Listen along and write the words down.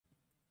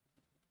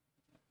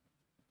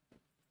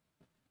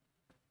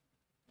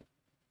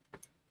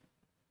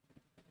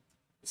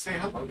Say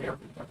hello to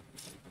everybody.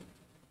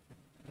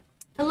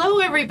 Hello,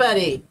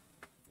 everybody.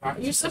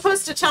 You're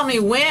supposed to tell me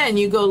when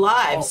you go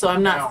live, so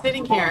I'm not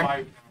sitting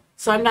here.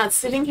 So I'm not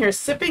sitting here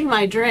sipping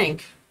my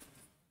drink.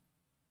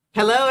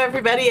 Hello,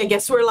 everybody. I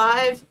guess we're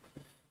live.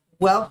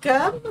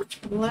 Welcome.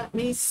 Let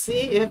me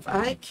see if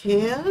I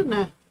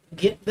can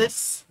get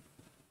this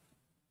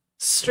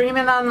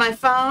streaming on my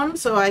phone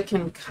so I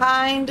can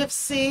kind of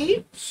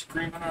see.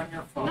 Screaming on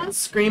your phone. Not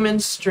screaming,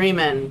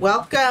 streaming.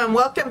 Welcome.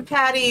 Welcome,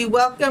 Patty.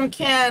 Welcome,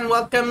 Ken.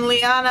 Welcome,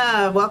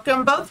 Liana.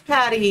 Welcome, both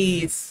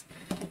Patties.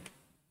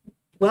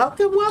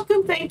 Welcome,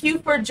 welcome. Thank you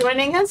for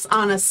joining us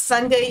on a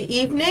Sunday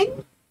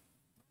evening.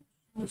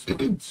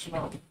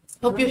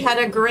 Hope you had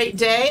a great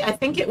day. I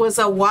think it was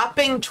a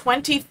whopping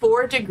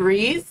 24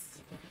 degrees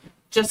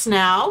just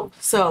now.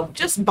 So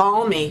just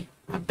balmy.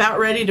 About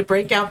ready to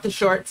break out the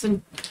shorts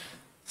and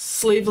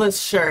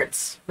sleeveless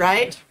shirts,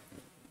 right?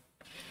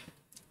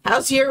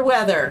 How's your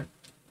weather?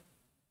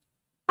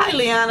 Hi,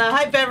 Liana.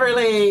 Hi,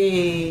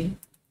 Beverly.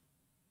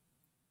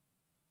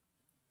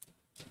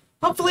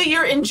 Hopefully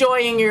you're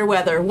enjoying your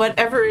weather,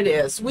 whatever it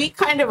is. We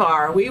kind of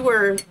are. We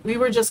were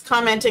just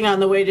commenting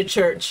on the way to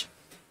church.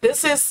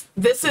 This is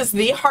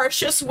the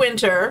harshest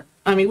winter.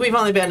 I mean, we've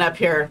only been up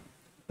here,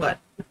 what,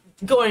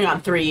 going on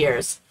 3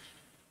 years.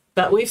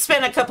 But we've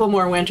spent a couple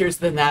more winters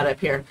than that up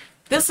here.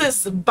 This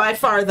is by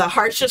far the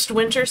harshest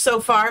winter so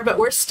far, but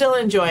we're still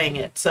enjoying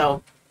it.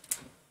 So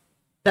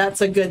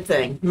that's a good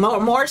thing.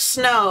 More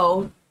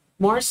snow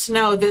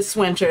this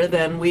winter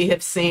than we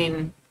have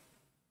seen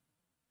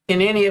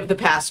in any of the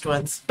past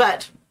ones.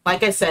 But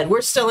like I said, we're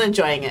still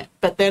enjoying it.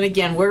 But then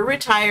again, we're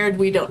retired.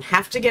 We don't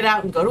have to get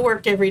out and go to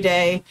work every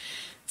day.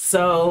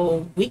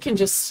 So we can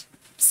just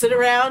sit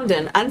around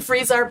and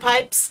unfreeze our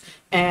pipes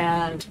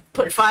and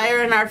put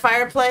fire in our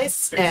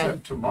fireplace.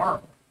 Except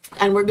tomorrow.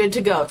 And we're good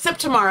to go.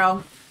 Except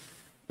tomorrow,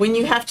 when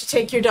you have to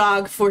take your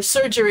dog for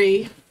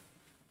surgery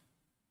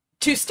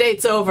 2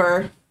 states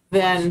over,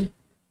 then,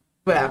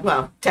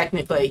 well,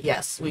 technically,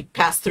 yes, we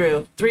passed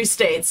through 3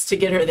 states to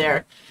get her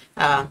there.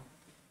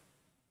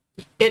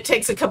 It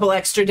takes a couple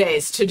extra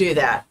days to do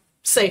that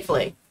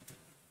safely.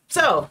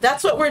 So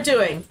that's what we're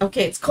doing.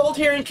 Okay, it's cold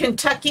here in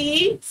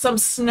Kentucky. Some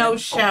snow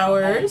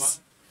showers.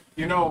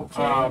 You know,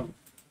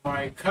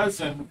 my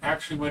cousin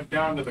actually went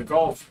down to the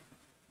Gulf.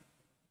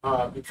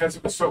 Because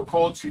it was so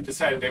cold, she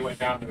decided they went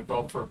down to the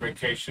Gulf for a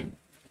vacation.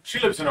 She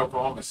lives in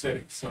Oklahoma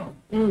City, so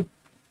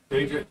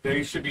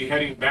they should be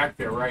heading back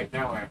there right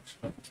now,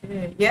 actually.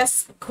 Okay.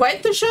 Yes,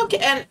 quite the show.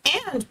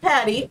 And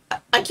Patty,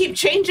 I keep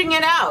changing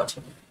it out.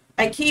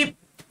 I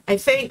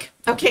think,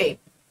 okay,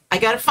 I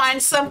got to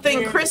find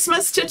something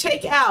Christmas to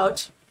take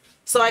out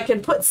so I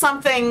can put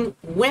something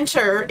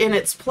winter in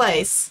its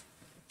place.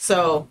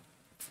 So,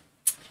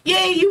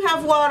 yay, you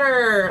have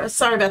water.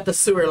 Sorry about the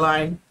sewer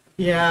line.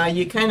 Yeah,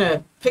 you kind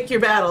of pick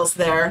your battles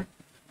there.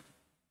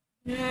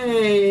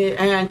 Yay.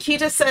 And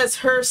Kita says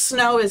her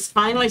snow is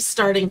finally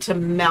starting to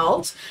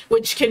melt,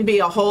 which can be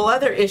a whole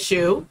other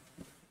issue.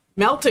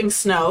 Melting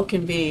snow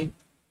can be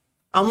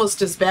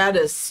almost as bad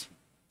as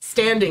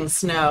standing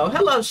snow.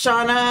 Hello,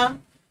 Shauna.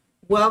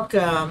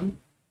 Welcome.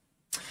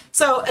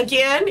 So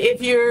again,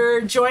 if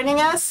you're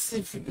joining us,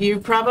 you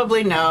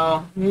probably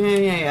know.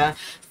 Yeah.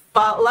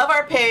 Love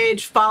our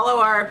page, follow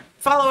our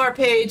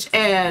page,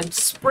 and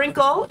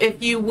sprinkle,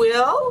 if you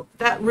will.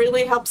 That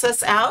really helps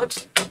us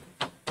out.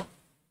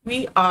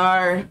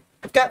 I've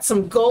got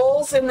some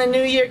goals in the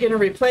new year. Going to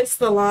replace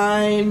the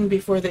line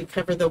before they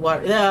cover the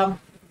water. Yeah,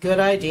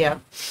 good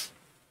idea.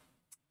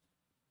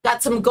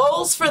 Got some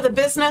goals for the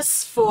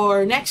business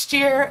for next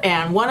year,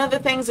 and one of the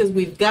things is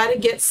we've got to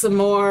get some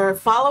more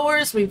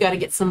followers. We've got to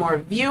get some more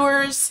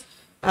viewers,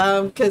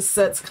 because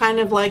that's kind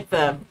of like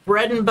the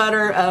bread and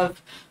butter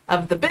of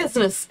the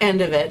business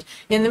end of it.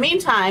 In the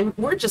meantime,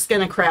 we're just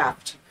going to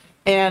craft.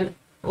 And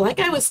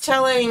like I was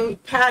telling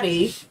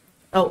Patty,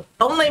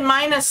 only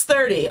minus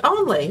 30.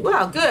 Only.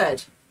 Wow,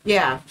 good.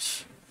 Yeah.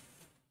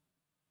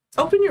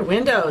 Open your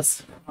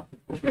windows.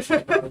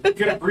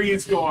 Get a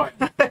breeze going.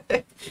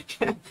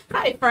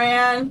 Hi,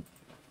 Fran.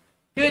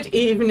 Good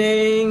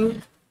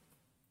evening.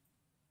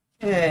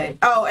 Okay.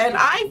 Oh, and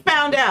I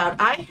found out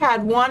I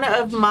had one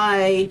of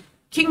my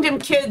Kingdom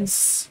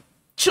Kids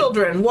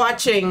children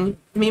watching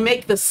me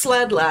make the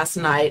sled last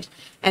night,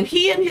 and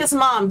he and his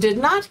mom did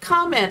not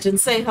comment and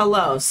say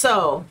hello.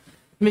 So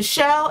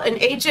Michelle and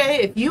AJ,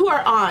 if you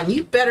are on,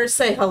 you better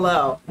say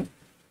hello.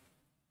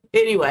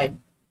 Anyway,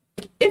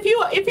 if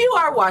you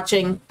are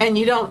watching and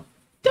you don't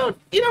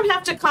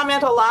have to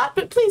comment a lot,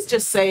 but please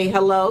just say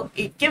hello.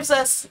 It gives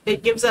us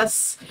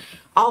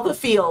all the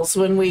feels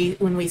when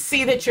we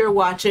see that you're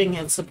watching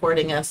and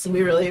supporting us, and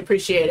we really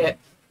appreciate it.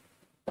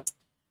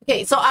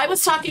 Okay, so I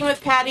was talking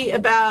with Patty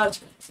about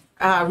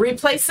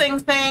replacing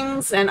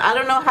things, and I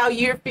don't know how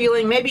you're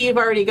feeling. Maybe you've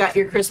already got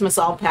your Christmas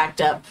all packed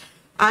up.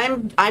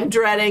 I'm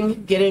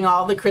dreading getting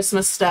all the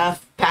Christmas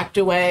stuff packed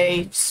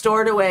away,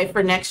 stored away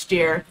for next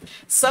year.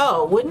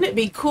 So wouldn't it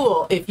be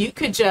cool if you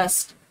could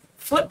just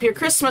flip your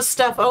Christmas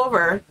stuff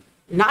over,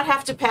 not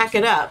have to pack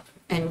it up,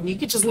 and you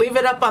could just leave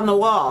it up on the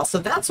wall? So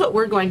that's what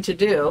we're going to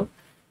do.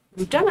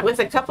 we've done it with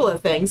a couple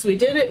of things. We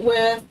did it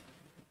with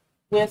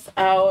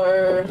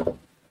our,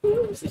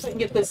 let's see if I can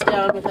get this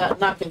down without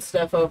knocking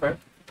stuff over.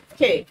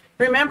 Okay,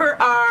 remember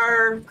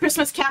our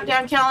Christmas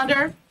countdown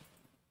calendar?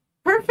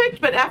 Perfect,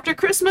 but after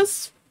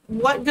Christmas,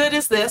 what good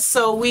is this?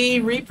 So we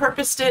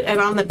repurposed it, and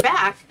on the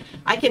back,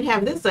 I can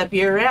have this up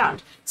year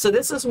round. So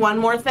this is one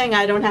more thing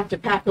I don't have to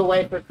pack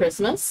away for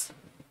Christmas.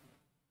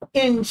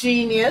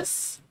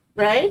 Ingenious,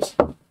 right?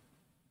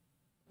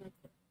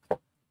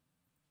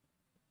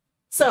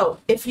 So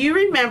if you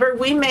remember,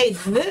 we made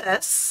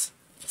this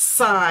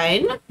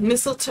sign,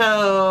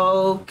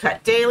 mistletoe,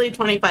 cut daily,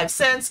 25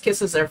 cents,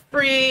 kisses are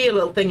free, a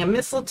little thing of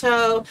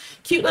mistletoe,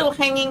 cute little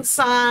hanging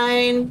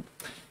sign.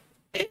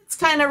 It's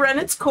kind of run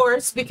its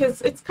course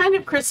because it's kind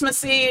of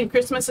Christmassy and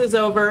Christmas is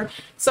over.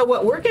 So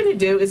what we're going to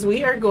do is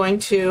we're going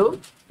to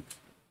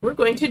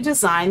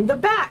design the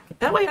back.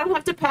 That way I don't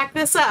have to pack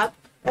this up,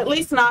 at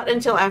least not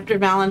until after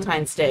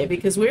Valentine's Day,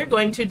 because we're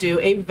going to do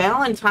a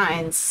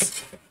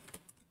Valentine's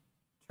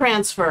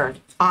transfer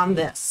on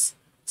this.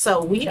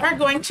 So we are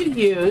going to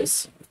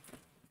use,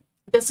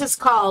 this is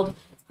called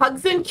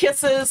Hugs and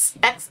Kisses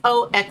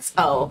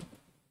XOXO.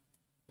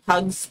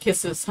 Hugs,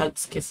 kisses,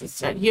 hugs,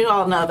 kisses. You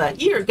all know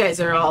that. You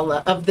guys are all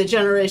of the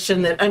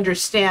generation that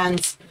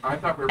understands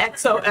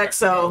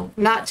XOXO,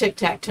 not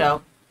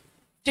tic-tac-toe.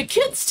 Do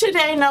kids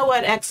today know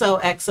what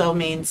XOXO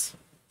means?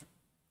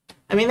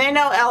 I mean, they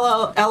know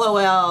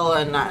LOL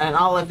and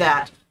all of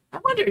that. I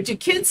wonder, do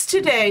kids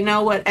today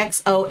know what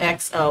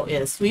XOXO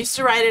is? We used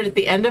to write it at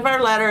the end of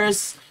our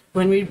letters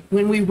when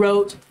we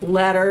wrote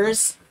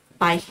letters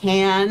by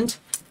hand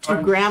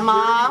to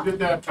Grandma. Sure you did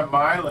that to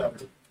my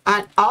letter.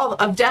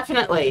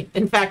 Definitely.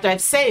 In fact,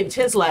 I've saved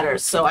his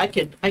letters so I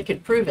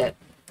could prove it.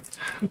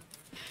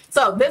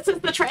 So this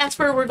is the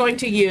transfer we're going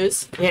to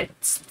use.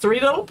 It's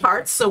 3 little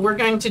parts. So we're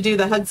going to do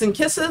the hugs and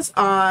kisses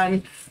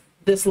on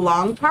this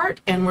long part,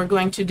 and we're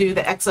going to do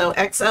the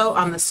XOXO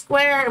on the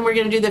square, and we're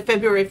going to do the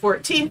February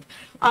 14th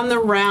on the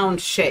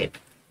round shape.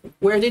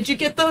 Where did you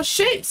get those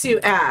shapes, you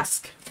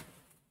ask?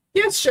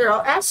 Yes,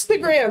 Cheryl, ask the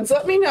grands.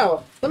 Let me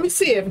know. Let me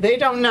see if they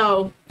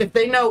know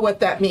what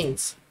that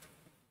means.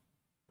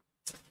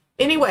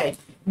 Anyway,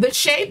 these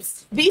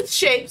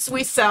shapes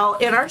we sell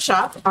in our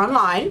shop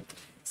online.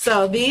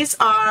 So these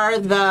are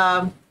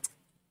the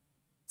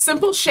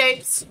Simple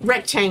Shapes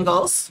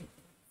rectangles.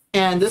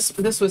 And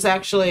this was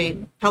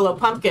actually Hello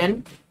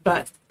Pumpkin,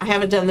 but I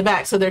haven't done the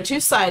back. So they're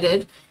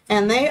 2-sided,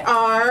 and they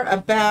are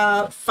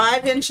about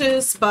 5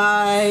 inches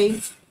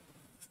by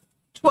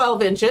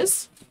 12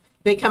 inches.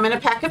 They come in a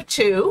pack of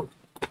 2.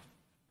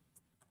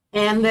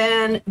 And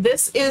then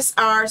this is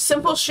our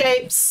Simple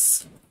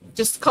Shapes,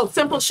 just called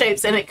Simple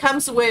Shapes, and it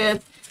comes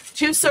with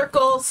 2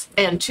 circles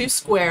and 2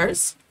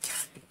 squares.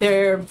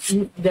 They're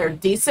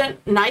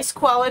decent, nice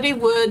quality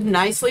wood,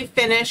 nicely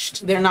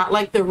finished. They're not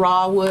like the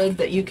raw wood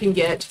that you can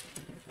get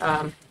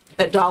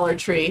at Dollar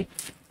Tree.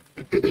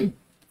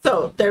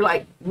 So they're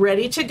like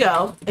ready to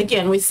go.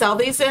 Again, we sell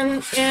these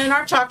in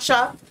our chalk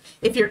shop.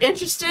 If you're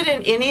interested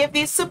in any of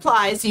these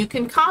supplies, you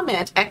can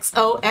comment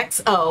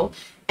XOXO,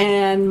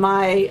 and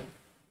my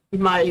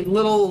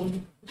little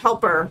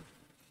helper,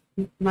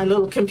 my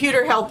little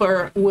computer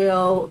helper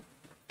will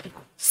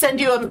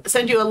send you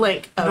a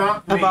link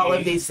of all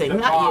of these things.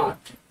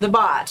 Not you, the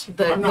bot,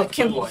 the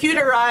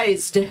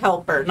computerized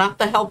helper, not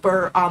the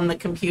helper on the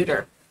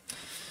computer.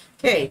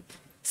 Okay,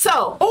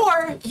 so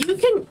or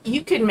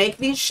you can make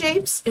these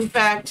shapes. In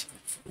fact,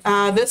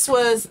 this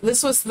was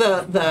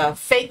the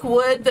fake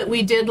wood that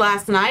we did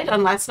last night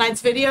on last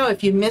night's video.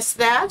 If you missed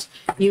that,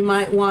 you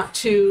might want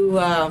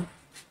to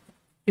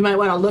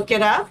look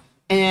it up,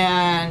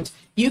 and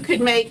you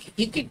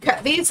could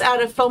cut these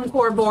out of foam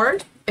core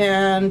board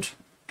and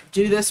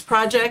do this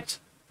project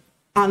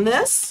on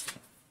this.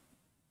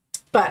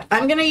 But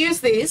I'm going to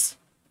use these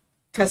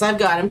because I've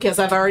got them, because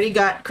I've already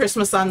got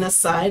Christmas on this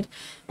side.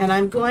 And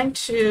I'm going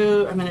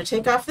to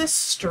take off this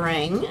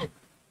string.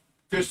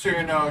 Just so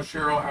you know,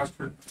 Cheryl asked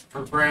her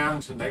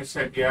grands, and they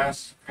said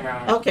yes. And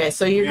okay,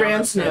 so your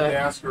grands knew it. They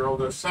asked her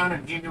oldest son,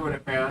 and he knew what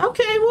it meant.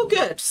 Okay, well,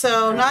 good.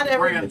 So not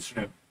every grands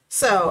knew.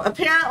 So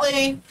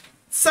apparently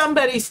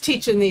somebody's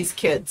teaching these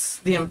kids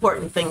the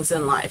important things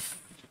in life.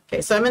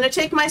 Okay, so I'm going to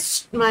take my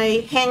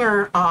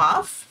hanger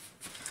off,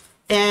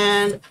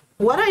 and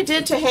what I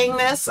did to hang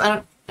this,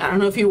 I don't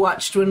know if you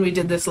watched when we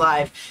did this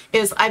live,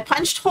 is I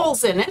punched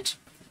holes in it.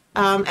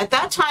 At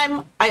that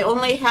time, I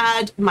only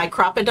had my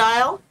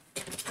crocodile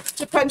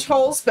to punch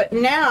holes, but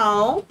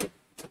now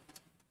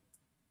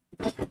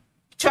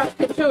Chuck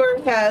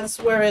Couture has,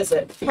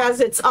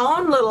 has its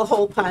own little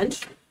hole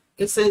punch.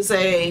 This is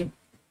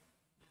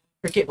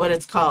forget what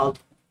it's called,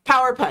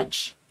 power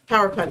punch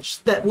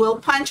that will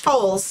punch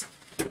holes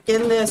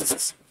in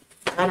this,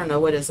 I don't know,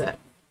 what is it,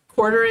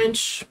 quarter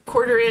inch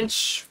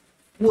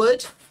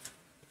wood,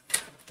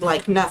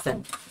 like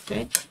nothing.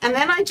 Okay, and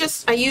then I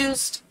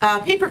used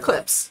paper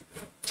clips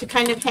to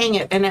kind of hang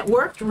it, and it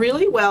worked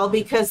really well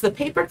because the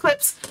paper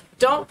clips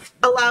don't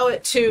allow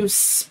it to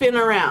spin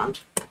around.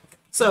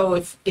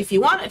 So if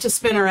you want it to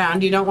spin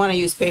around, you don't want to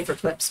use paper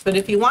clips, but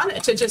if you want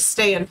it to just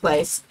stay in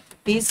place,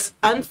 these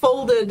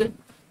unfolded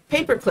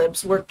paper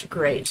clips worked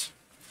great.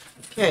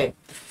 Okay,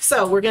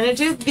 so we're going to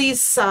do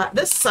this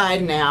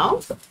side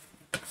now.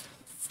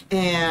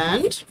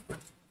 And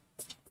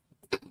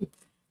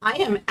I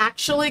am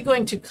actually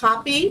going to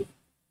copy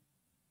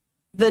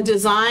the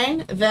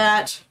design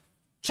that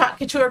Chalk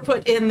Couture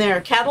put in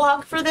their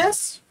catalog for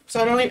this.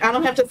 So I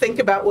don't have to think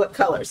about what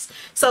colors.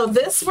 So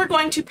this, we're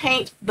going to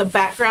paint the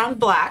background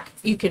black.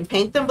 You can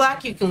paint them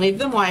black, you can leave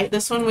them white.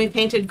 This one we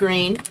painted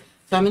green.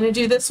 So I'm going to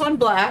do this one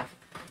black.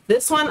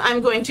 This one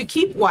I'm going to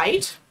keep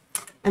white.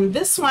 And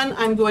this one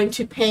I'm going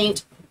to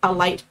paint a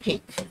light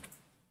pink.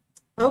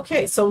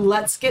 Okay, so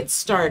let's get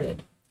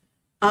started.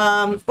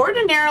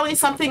 Ordinarily,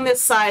 something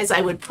this size,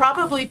 I would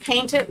probably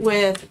paint it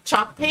with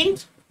chalk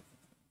paint,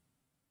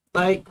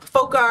 like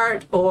Folk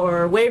Art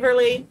or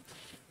Waverly,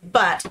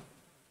 but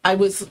I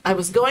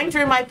was going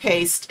through my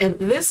paste, and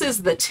this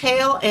is the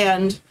tail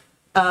end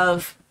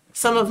of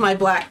some of my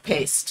black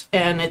paste,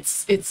 and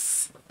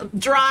it's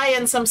dry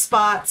in some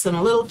spots and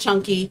a little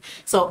chunky,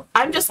 so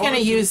I'm just going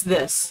to use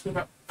this.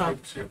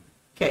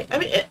 Okay, I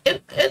mean,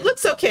 it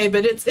looks okay,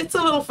 but it's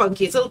a little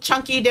funky. It's a little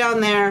chunky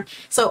down there.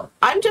 So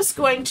I'm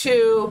going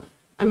to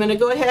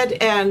go ahead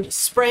and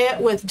spray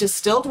it with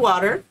distilled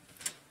water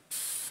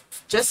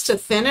just to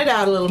thin it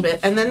out a little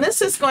bit. And then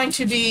this is going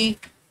to be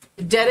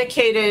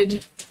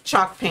dedicated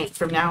chalk paint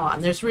from now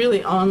on. There's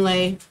really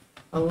only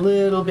a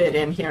little bit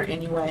in here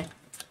anyway.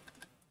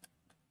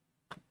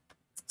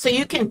 So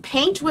you can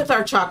paint with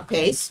our chalk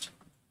paste.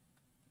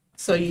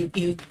 So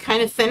you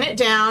kind of thin it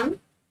down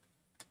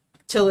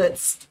till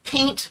it's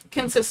paint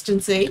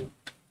consistency.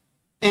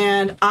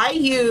 And I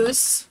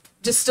use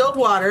distilled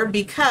water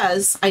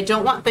because I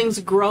don't want things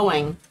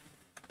growing.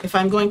 If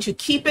I'm going to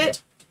keep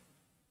it,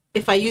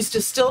 if I use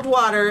distilled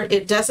water,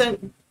 it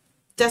doesn't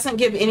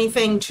give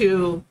anything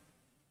to,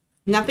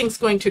 nothing's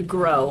going to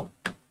grow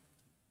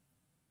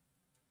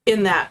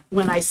in that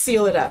when I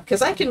seal it up,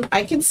 because I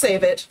can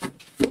save it.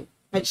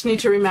 I just need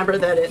to remember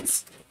that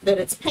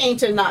it's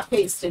paint and not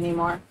paste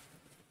anymore.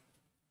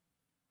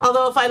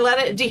 Although if I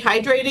let it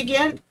dehydrate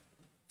again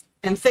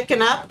and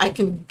thicken up, I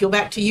can go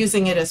back to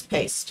using it as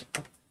paste.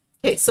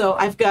 Okay, so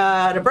I've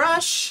got a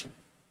brush,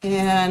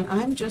 and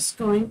I'm just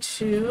going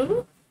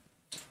to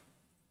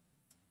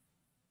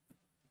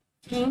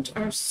paint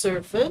our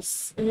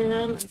surface.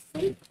 And I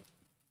think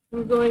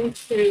I'm going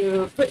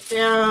to put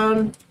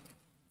down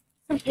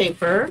some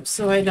paper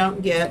so I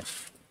don't get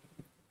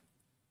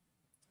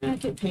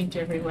paint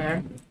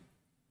everywhere.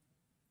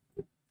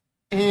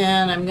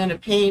 And I'm going to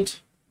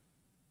paint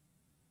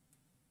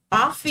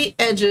off the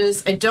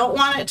edges. I don't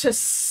want it to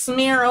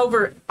smear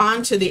over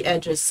onto the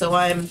edges, so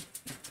I'm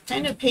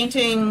kind of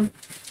painting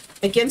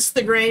against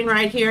the grain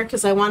right here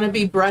because I want to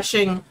be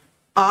brushing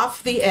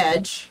off the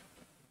edge.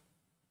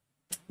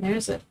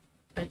 There's a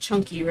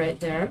chunky right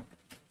there.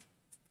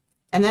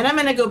 And then I'm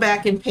going to go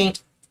back and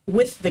paint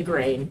with the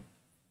grain.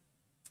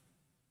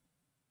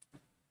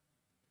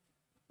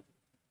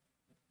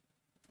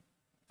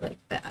 Like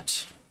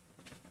that.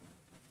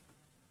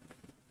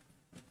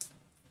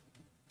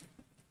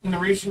 And the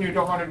reason you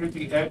don't want to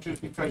do the edge is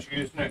because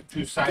you're using it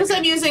two-sided? Because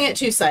I'm using it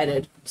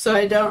two-sided. So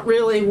I don't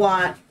really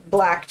want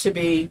black to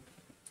be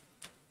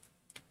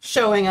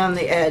showing on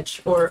the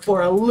edge, or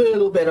a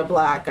little bit of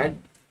black. I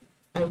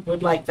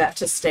would like that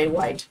to stay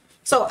white.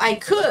 So I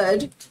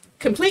could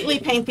completely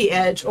paint the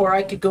edge, or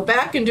I could go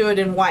back and do it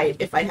in white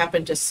if I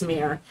happen to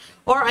smear.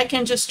 Or I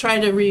can just try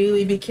to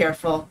really be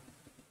careful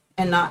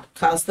and not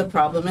cause the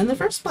problem in the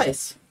first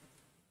place.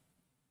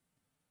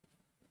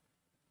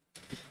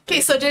 Okay,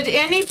 so did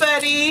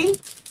anybody,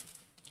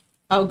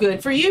 oh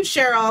good for you,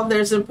 Cheryl,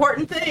 there's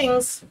important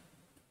things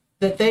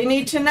that they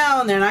need to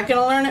know and they're not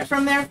going to learn it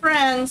from their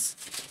friends.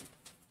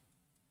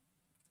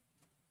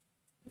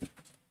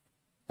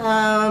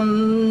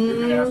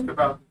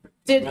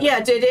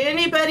 Did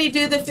anybody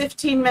do the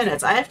 15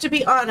 minutes? I have to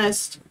be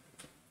honest,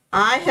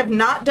 I have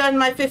not done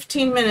my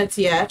 15 minutes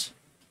yet,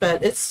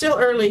 but it's still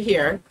early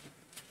here.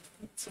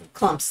 Some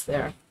clumps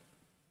there.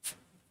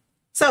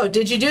 So,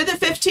 did you do the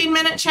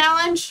 15-minute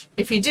challenge?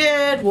 If you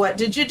did, what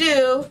did you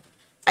do?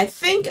 I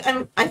think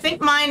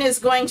mine is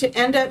going to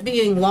end up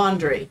being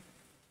laundry,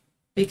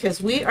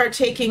 because we are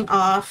taking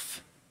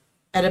off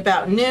at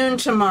about noon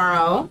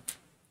tomorrow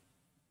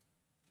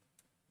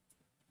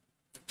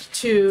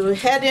to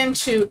head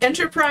into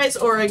Enterprise,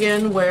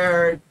 Oregon,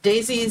 where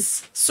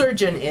Daisy's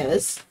surgeon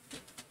is,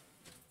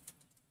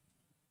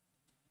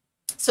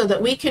 so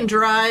that we can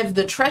drive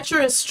the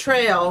treacherous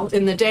trail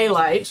in the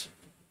daylight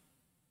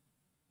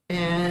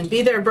and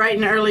be there bright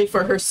and early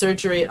for her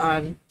surgery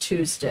on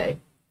Tuesday.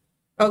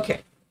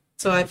 Okay,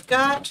 so I've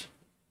got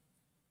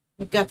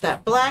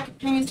that black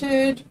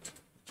painted.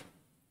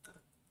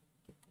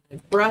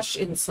 Brush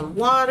in some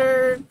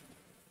water.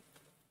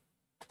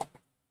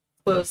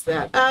 Close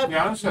that up.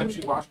 Yeah, said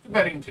she washed the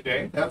bedding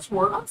today. That's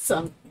work.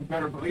 Awesome. You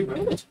better believe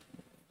it. Good.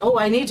 Oh,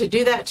 I need to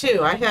do that too.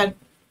 I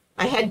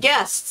had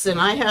guests,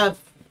 and I have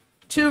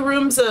two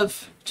rooms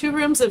of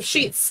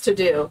sheets to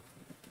do.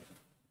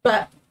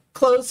 But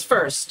clothes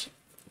first.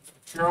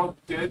 Cheryl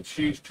did.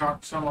 She's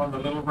chalked some on the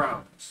little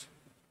rounds.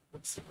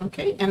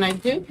 Okay, and I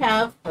do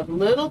have a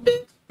little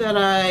bit that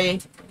I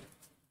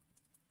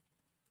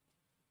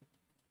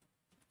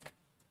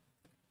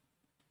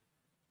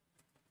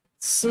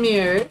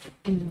smeared,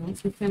 and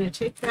I'm going to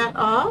take that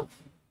off.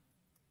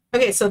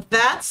 Okay, so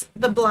that's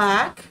the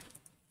black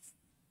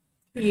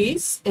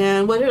piece.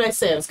 And what did I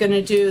say? I was going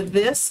to do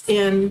this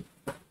in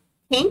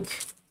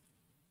pink.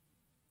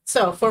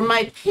 So for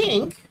my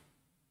pink,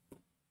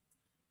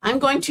 I'm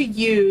going to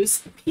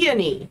use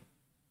peony.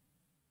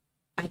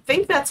 I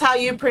think that's how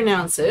you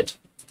pronounce it.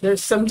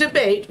 There's some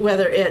debate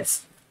whether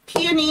it's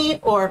peony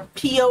or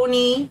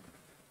peony.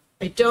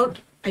 I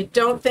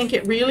don't think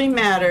it really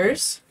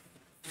matters.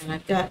 And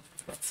I've got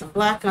some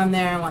black on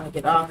there I want to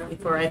get off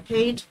before I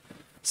paint.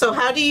 So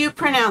how do you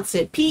pronounce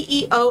it?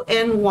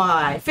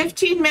 P-E-O-N-Y.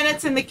 15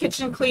 minutes in the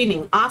kitchen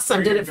cleaning.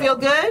 Awesome. Did it feel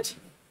good?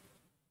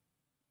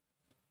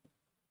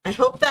 I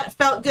hope that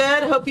felt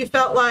good. I hope you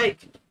felt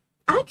like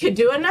I could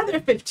do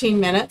another 15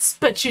 minutes,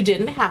 but you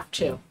didn't have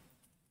to.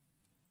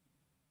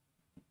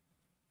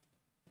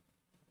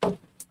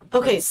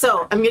 Okay,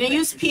 so I'm going to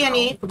use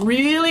peony,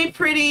 really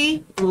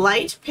pretty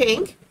light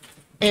pink.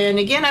 And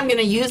again, I'm going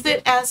to use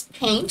it as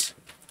paint.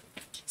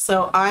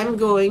 So I'm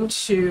going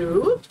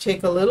to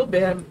take a little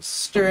bit,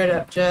 stir it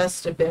up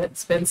just a bit.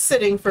 It's been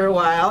sitting for a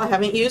while. I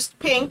haven't used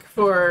pink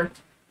for...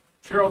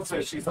 Cheryl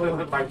says she's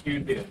living like you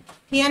did.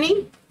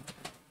 Peony?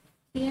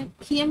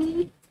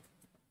 Peony?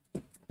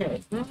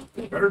 Okay.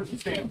 Better than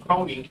saying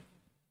pony.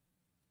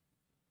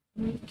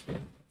 Okay.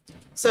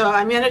 So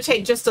I'm going to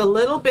take just a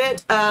little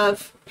bit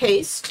of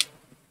paste.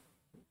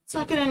 It's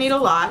not going to need a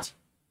lot.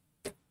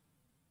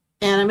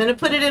 And I'm going to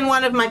put it in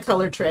one of my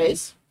color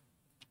trays.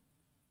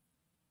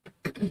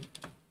 It's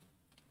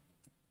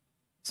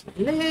my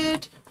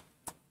lid.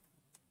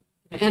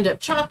 I end up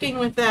chalking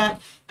with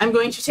that. I'm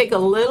going to take a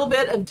little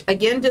bit of,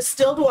 again,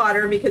 distilled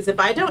water, because if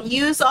I don't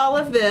use all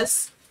of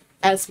this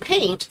as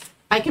paint,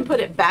 I can put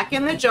it back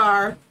in the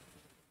jar.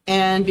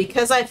 And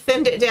because I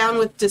thinned it down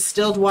with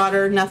distilled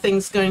water,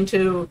 nothing's going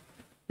to,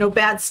 no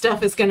bad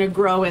stuff is going to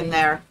grow in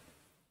there.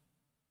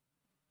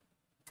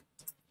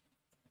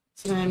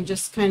 So I'm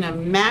just kind of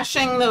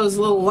mashing those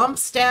little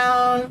lumps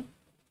down.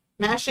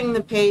 Mashing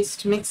the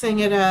paste, mixing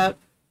it up,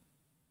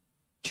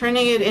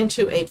 turning it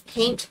into a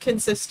paint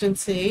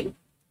consistency.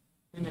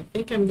 And I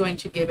think I'm going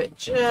to give it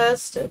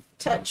just a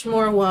touch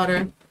more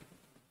water.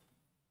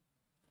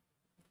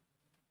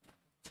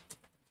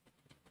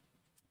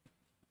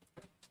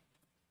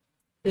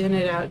 Thin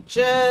it out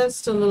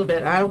just a little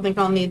bit. I don't think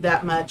I'll need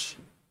that much.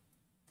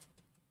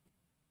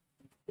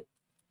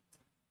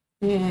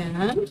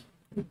 And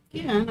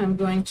again, I'm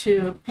going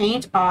to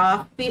paint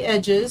off the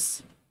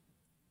edges.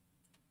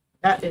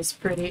 That is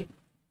pretty.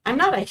 I'm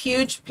not a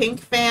huge pink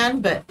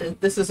fan, but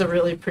this is a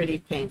really pretty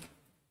pink.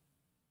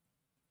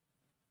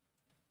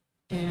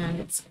 And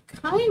it's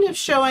kind of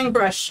showing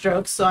brush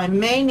strokes, so I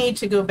may need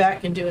to go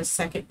back and do a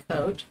second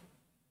coat.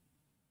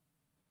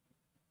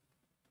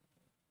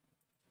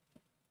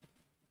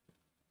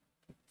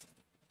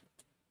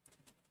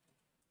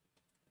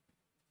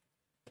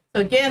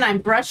 Again, I'm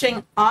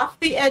brushing off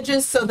the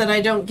edges so that I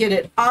don't get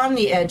it on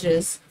the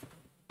edges.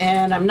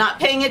 And I'm not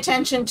paying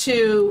attention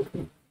to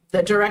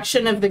the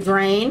direction of the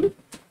grain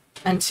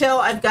until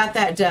I've got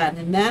that done.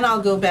 And then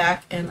I'll go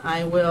back and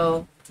I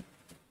will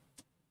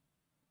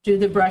do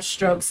the brush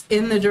strokes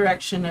in the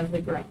direction of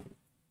the grain.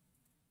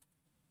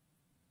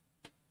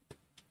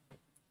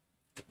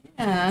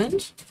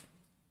 And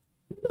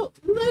a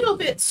little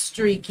bit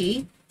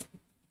streaky.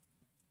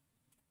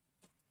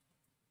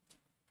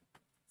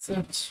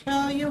 So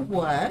tell you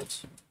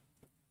what,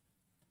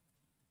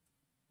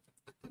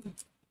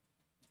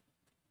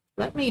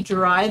 let me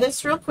dry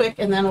this real quick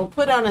and then we'll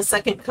put on a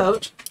second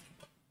coat.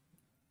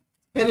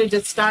 Kind of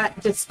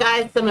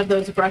disguise some of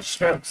those brush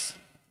strokes.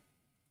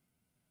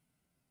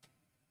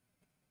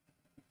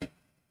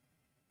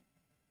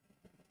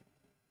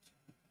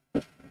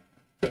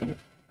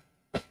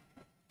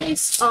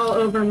 Paste all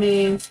over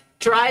me.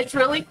 Dries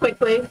really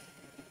quickly.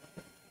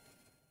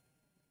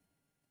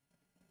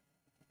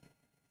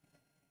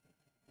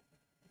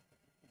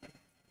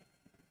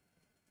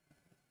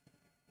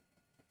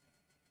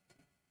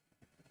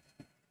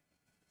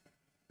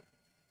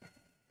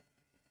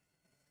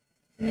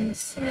 And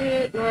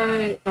say it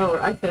right. Oh,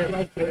 I said it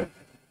right here.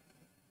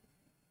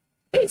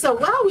 Okay, so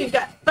wow, we've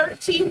got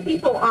 13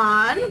 people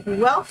on.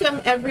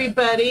 Welcome,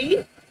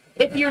 everybody.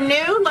 If you're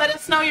new, let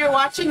us know you're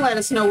watching. Let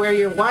us know where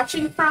you're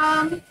watching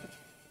from.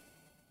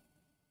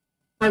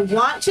 I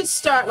want to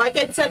start, like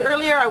I said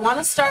earlier, I want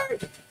to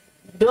start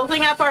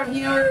building up our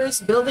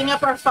viewers, building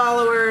up our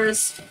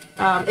followers.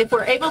 If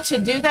we're able to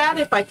do that,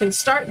 if I can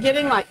start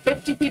getting like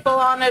 50 people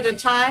on at a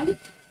time,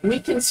 we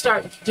can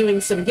start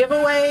doing some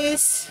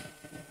giveaways.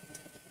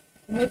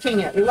 Making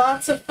it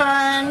lots of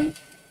fun.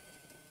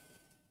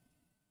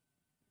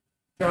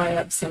 Dry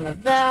up some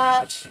of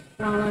that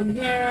while I'm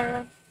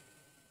here.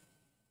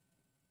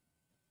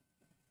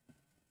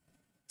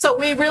 So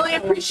we really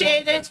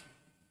appreciate it.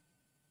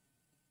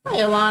 Hi,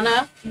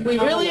 Alana. We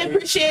really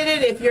appreciate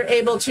it if you're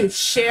able to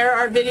share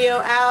our video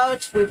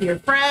out with your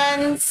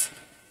friends.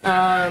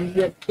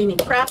 any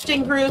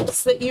crafting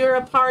groups that you're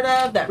a part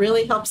of. That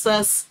really helps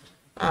us.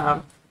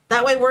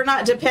 That way we're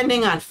not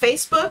depending on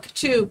Facebook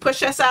to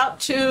push us out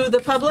to the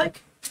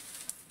public.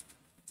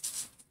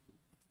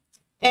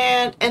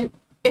 And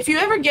if you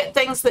ever get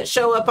things that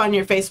show up on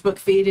your Facebook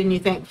feed and you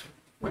think,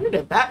 where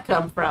did that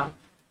come from?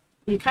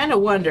 You kind of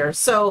wonder.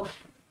 So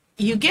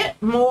you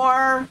get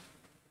more,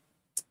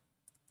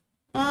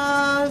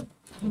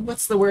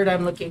 what's the word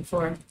I'm looking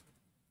for?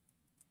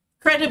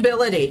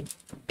 Credibility.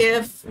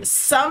 If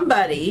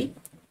somebody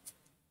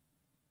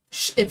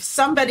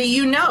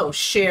you know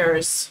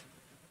shares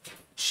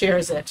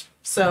it.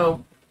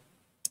 So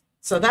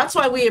that's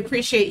why we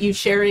appreciate you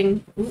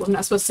sharing. Ooh, I'm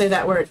not supposed to say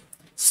that word.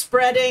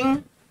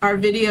 Spreading our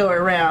video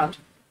around.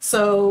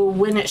 So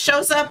when it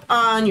shows up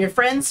on your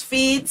friends'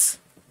 feeds,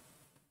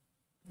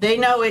 they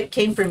know it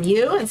came from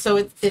you, and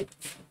so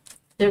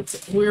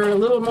we're a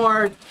little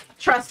more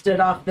trusted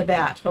off the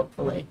bat,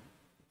 hopefully.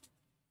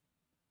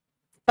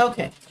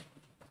 Okay.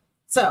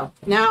 So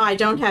now I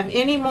don't have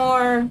any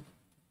more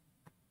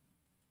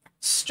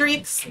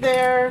streaks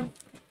there,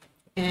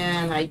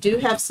 and I do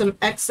have some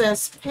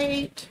excess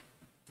paint.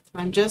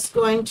 I'm just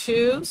going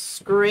to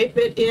scrape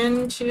it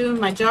into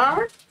my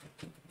jar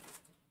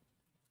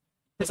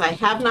because I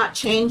have not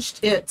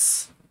changed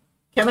its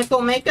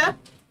chemical makeup.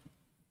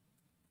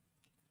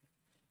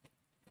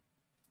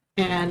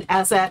 And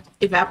as that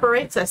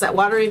evaporates, as that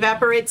water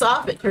evaporates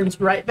off, it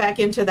turns right back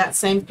into that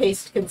same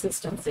paste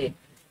consistency.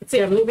 Let's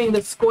see, I'm leaving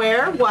the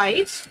square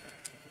white.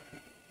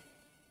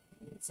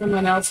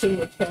 Someone else who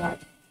would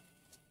chat.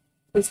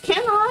 Was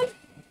Ken on?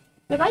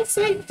 Did I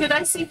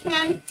see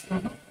Ken?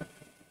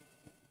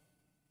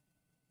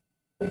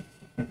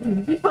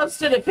 He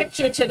posted a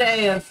picture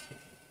today of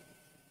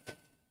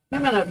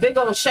him in a big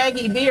old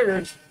shaggy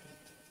beard.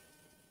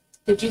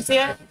 Did you see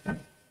it? Did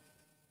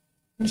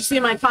you see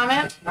my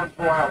comment? Not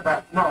a while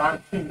back. No,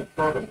 I've seen the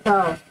photo.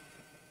 Oh.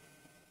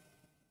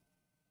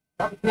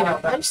 Yeah,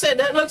 I just said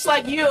that looks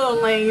like you,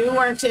 only you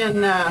weren't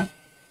in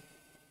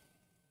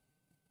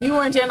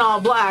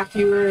all black,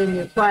 you were in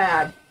your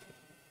plaid.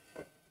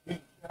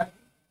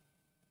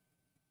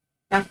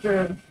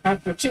 After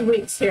 2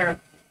 weeks here.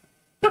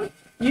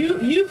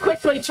 You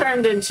quickly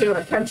turned into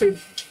a country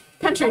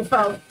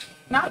folk.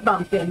 Not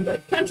bumpkin,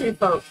 but country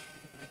folk.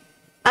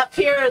 Up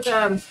here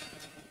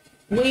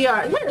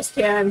where's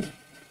Ken?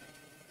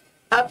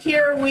 Up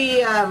here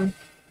we kind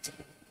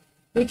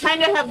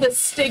of have this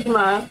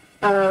stigma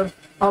of,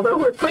 although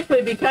we're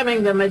quickly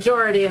becoming the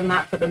majority and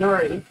not the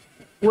minority,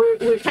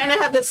 we kind of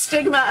have this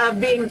stigma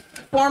of being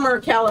former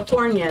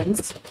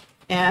Californians.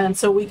 And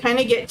so we kind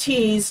of get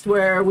teased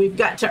where we've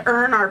got to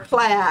earn our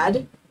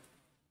plaid,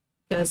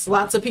 because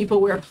lots of people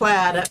wear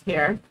plaid up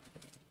here.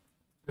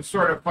 It's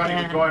sort of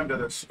funny to go into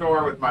the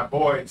store with my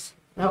boys.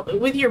 Well,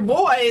 with your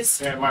boys.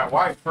 And my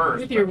wife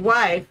first. With your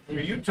wife.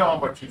 You tell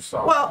them what you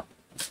saw. Well,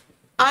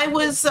 I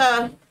was,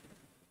 not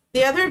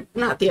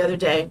the other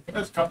day. It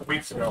was a couple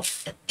weeks ago.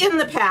 In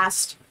the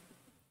past,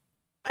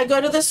 I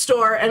go to the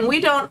store and we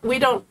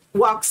don't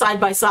walk side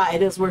by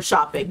side as we're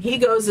shopping. He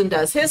goes and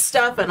does his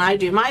stuff and I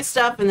do my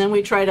stuff, and then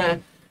we try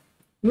to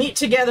meet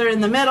together in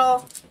the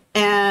middle.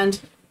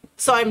 And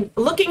so I'm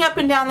looking up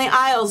and down the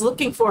aisles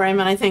looking for him,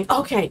 and I think,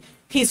 okay,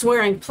 he's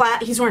wearing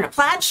a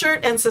plaid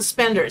shirt and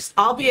suspenders.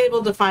 I'll be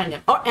able to find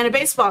him. Oh, and a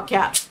baseball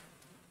cap.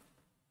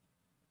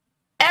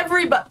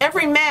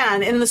 Every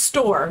man in the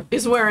store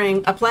is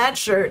wearing a plaid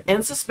shirt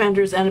and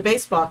suspenders and a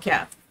baseball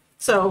cap.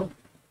 So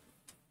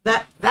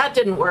that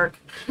didn't work.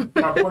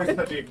 My boys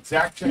said the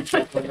exact same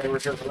thing when they were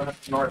here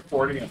last North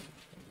 40, and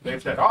they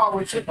said, "Oh,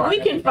 we should find him."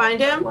 We can find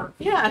him.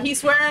 Yeah,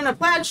 he's wearing a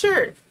plaid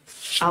shirt,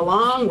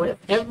 along with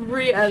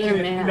every other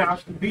man. Now,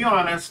 to be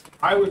honest,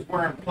 I was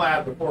wearing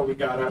plaid before we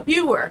got up.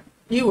 You were,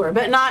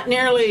 but not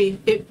nearly.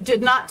 It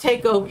did not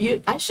take over.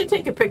 I should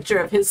take a picture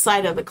of his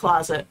side of the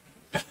closet.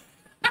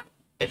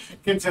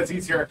 Ken says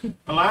he's here.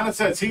 Alana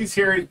says he's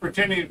here. He's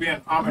pretending to be an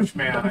Amish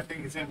man. I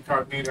think he's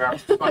incognito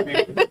after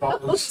finding all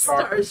those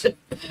stars.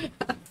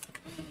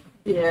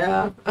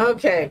 Yeah.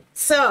 Okay.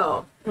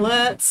 So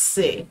let's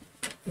see.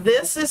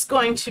 This is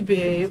going to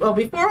be, well,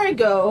 before I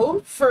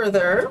go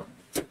further,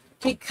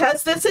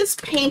 because this is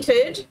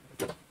painted,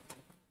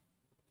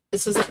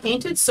 this is a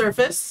painted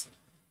surface,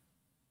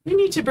 you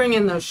need to bring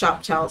in those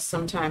shop towels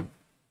sometime.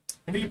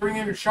 When do you bring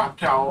in your shop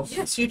towels?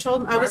 Yes, you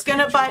told me I was going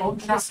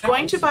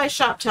to buy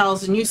shop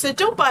towels, and you said,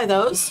 don't buy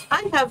those.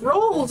 I have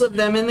rolls of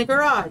them in the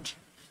garage.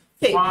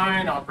 Okay.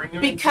 Fine, I'll bring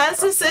them in. Because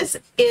this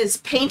is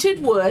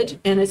painted wood,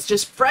 and it's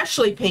just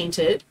freshly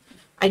painted,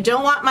 I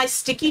don't want my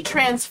sticky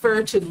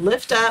transfer to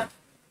lift up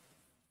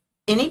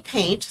any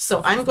paint,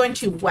 so I'm going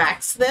to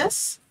wax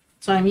this.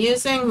 So I'm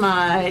using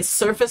my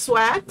surface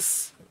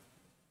wax.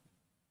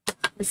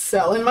 I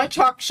sell in my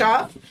chalk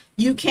shop.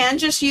 You can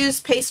just use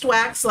paste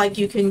wax like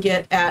you can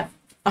get at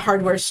a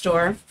hardware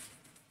store.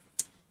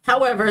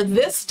 However,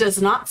 this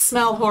does not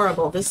smell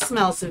horrible. This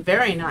smells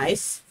very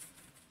nice.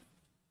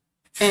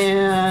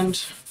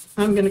 And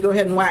I'm going to go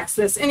ahead and wax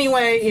this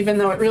anyway, even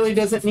though it really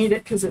doesn't need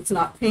it because it's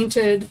not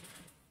painted.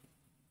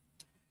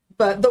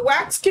 But the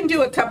wax can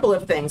do a couple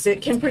of things.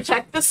 It can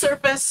protect the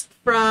surface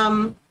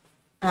from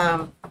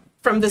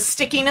the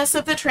stickiness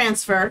of the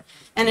transfer,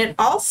 and it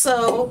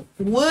also,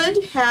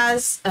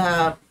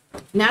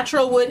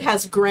 natural wood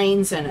has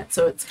grains in it,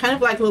 so it's kind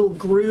of like little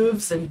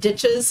grooves and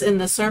ditches in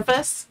the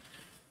surface.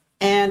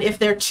 And if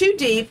they're too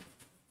deep,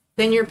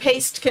 then your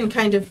paste can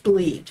kind of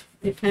bleed.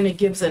 It kind of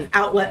gives an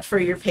outlet for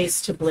your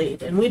paste to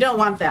bleed, and we don't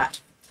want that.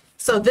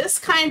 So this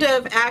kind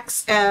of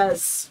acts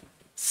as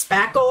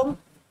spackle,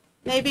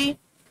 maybe?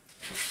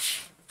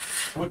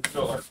 Wood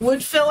filler.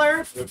 Wood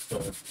filler. Wood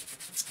filler.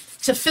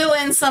 To fill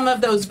in some of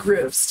those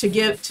grooves, to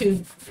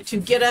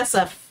get us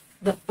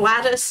the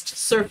flattest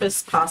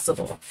surface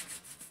possible.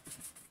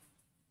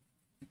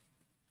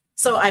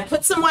 So I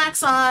put some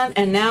wax on,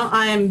 and now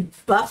I'm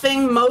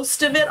buffing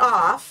most of it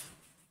off,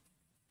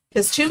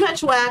 because too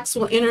much wax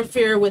will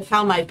interfere with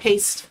how my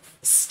paste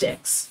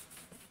sticks.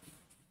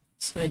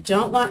 So I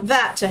don't want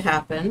that to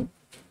happen.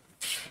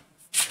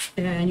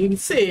 And you can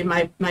see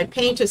my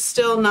paint is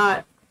still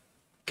not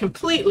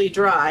completely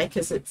dry,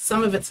 because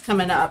some of it's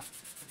coming up.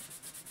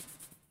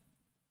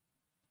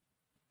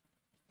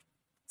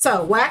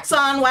 So wax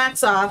on,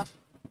 wax off.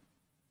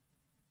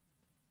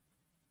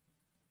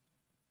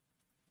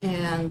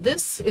 And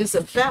this is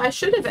I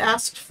should have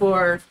asked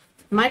for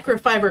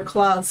microfiber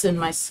cloths in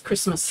my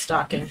Christmas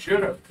stocking. You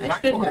should have. I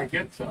I should want to have.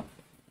 get some.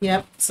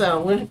 Yep,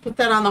 so we'll put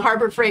that on the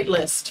Harbor Freight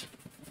list.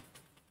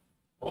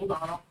 Hold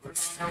on, I'll put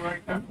it on there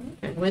right now.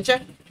 Okay, would you?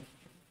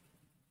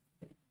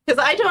 Because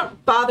I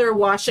don't bother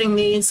washing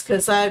these,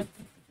 because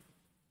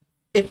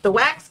if the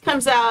wax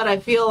comes out, I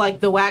feel like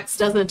the wax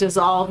doesn't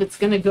dissolve. It's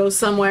going to go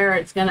somewhere.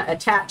 It's going to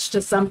attach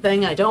to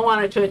something. I don't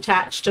want it to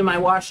attach to my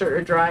washer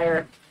or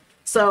dryer.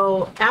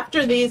 So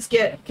after these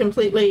get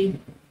completely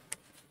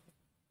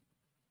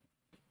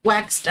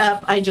waxed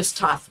up, I just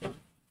toss them.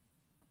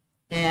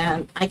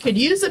 And I could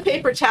use a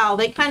paper towel.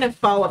 They kind of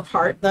fall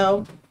apart,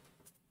 though.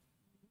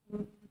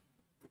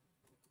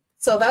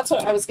 So that's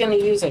what I was going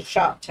to use, a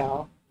shop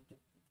towel.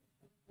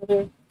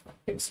 So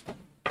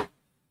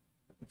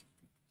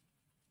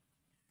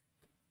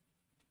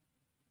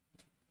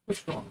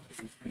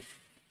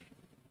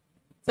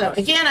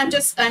again, I'm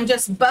just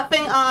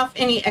buffing off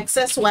any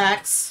excess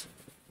wax.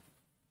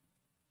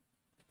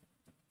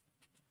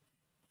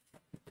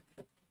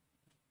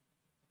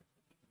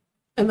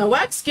 And the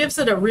wax gives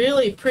it a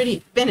really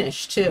pretty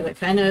finish too. It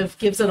kind of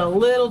gives it a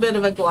little bit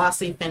of a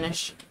glossy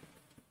finish.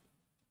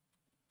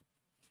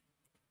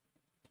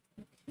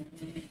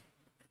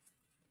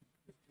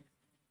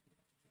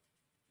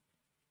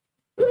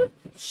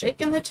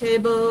 Shaking the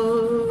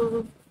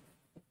table.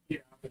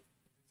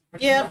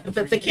 Yeah,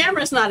 but the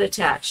camera's not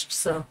attached,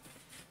 so.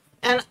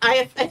 And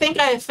I think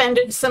I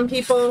offended some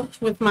people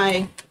with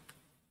my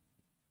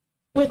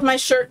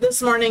shirt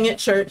this morning at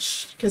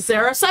church, because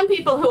there are some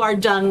people who are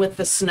done with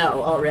the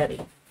snow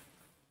already.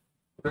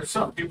 There's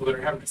some people that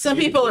are having. Some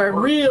people are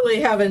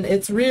really having,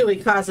 it's really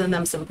causing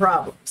them some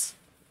problems.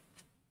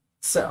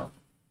 So.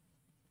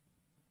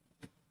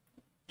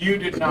 You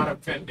did not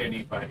offend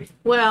anybody.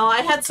 Well,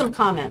 I had some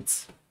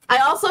comments. I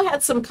also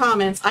had some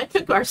comments. I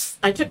took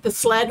the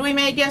sled we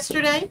made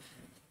yesterday.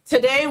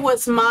 Today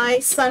was my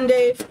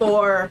Sunday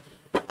for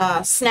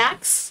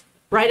snacks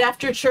right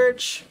after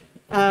church.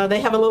 They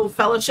have a little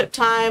fellowship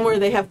time where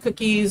they have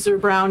cookies or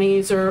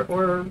brownies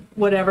or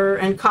whatever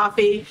and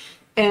coffee.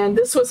 And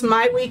this was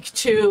my week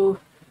to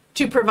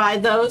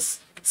provide those.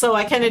 So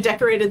I kind of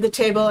decorated the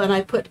table and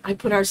I put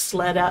our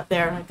sled out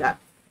there. I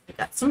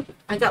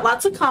got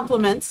lots of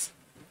compliments.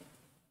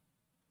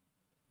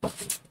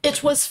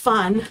 It was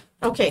fun.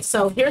 Okay,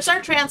 so here's our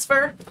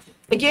transfer.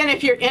 Again,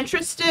 if you're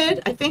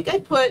interested, I think I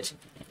put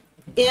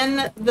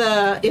in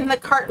the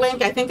cart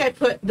link, I think I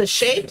put the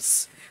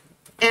shapes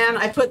and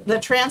I put the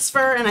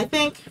transfer, and I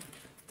think,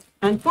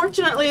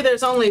 unfortunately,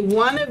 there's only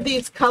one of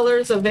these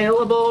colors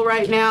available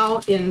right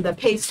now in the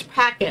paste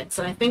packets.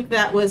 And I think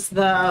that was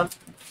the,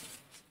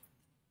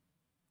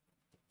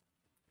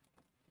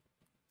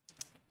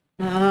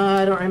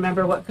 I don't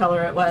remember what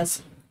color it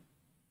was.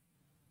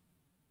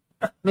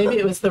 Maybe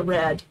it was the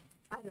red.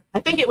 I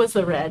think it was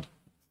the red.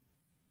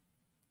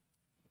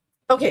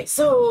 Okay,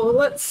 so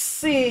let's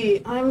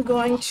see. I'm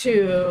going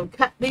to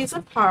cut these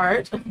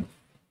apart.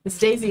 Is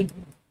Daisy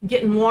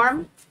getting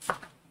warm?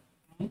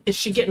 Is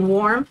she getting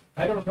warm?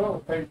 I don't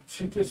know.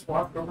 She just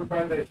walked over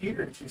by the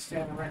heater and she's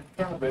standing right in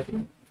front of it.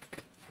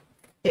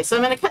 Okay, so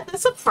I'm going to cut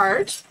this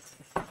apart.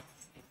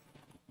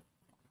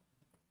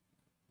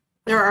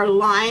 There are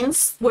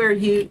lines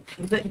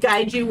that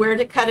guide you where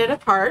to cut it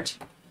apart.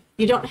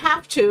 You don't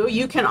have to.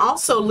 You can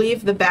also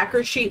leave the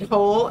backer sheet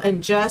whole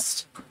and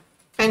just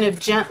kind of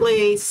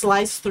gently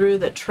slice through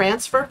the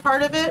transfer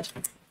part of it.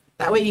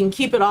 That way you can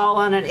keep it all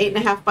on an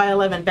 8.5 by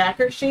 11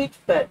 backer sheet,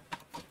 but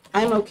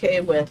I'm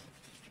okay with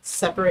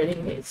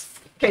separating these.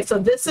 Okay, so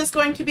this is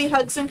going to be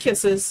Hugs and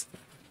Kisses.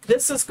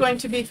 This is going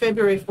to be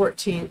February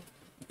 14th,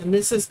 and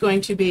this is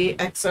going to be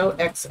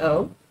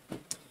XOXO.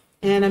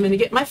 And I'm going to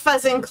get my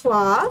fuzzing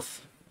cloth.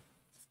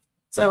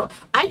 So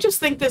I just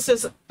think this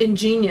is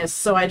ingenious,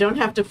 so I don't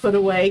have to put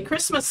away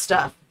Christmas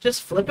stuff.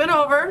 Just flip it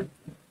over,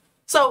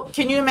 So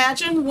can you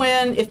imagine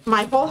if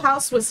my whole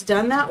house was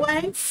done that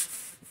way?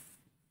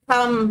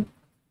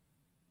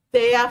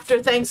 Day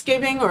after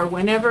Thanksgiving or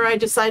whenever I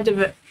decide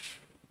to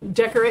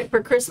decorate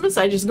for Christmas,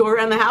 I just go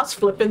around the house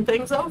flipping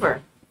things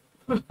over.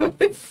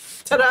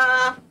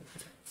 Ta-da!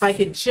 If I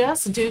could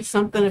just do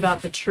something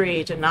about the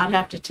tree to not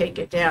have to take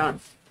it down.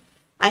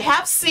 I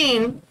have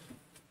seen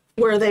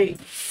where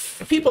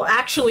people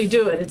actually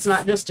do it. It's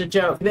not just a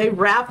joke. They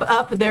wrap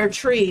up their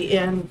tree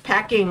in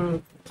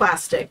packing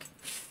plastic,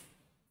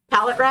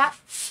 pallet wrap,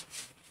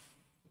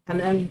 and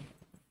then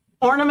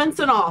ornaments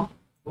and all.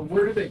 Well,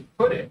 where do they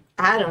put it?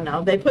 I don't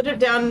know. They put it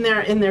down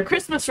in their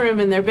Christmas room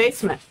in their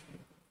basement.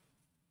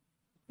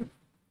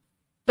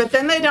 But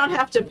then they don't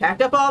have to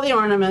pack up all the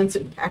ornaments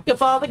and pack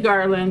up all the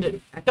garland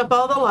and pack up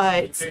all the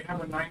lights. They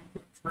have a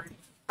 9-foot tree.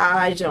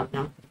 I don't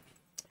know.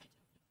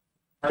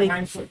 Our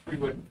 9-foot tree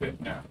wouldn't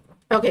fit now.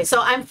 Okay,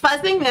 so I'm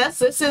fuzzing this.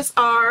 This is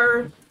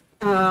our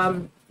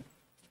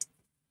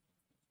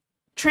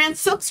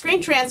silk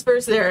screen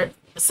transfers. They're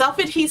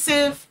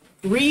self-adhesive,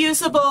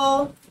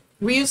 reusable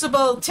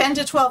 10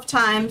 to 12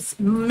 times,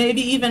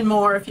 maybe even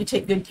more if you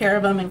take good care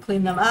of them and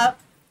clean them up.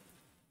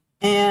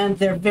 And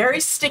they're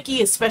very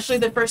sticky, especially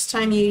the first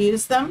time you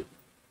use them.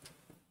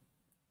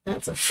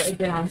 That's upside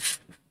down.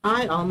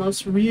 I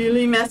almost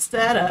really messed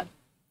that up.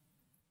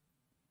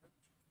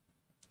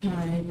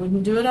 I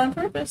wouldn't do it on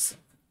purpose.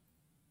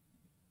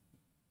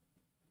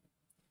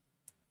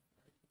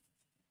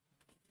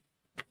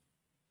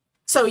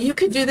 So you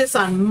could do this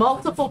on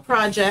multiple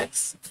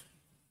projects.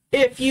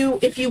 If you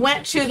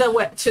went to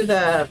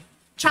the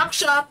chalk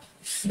shop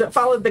that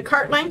followed the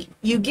cart link,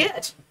 you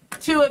get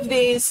 2 of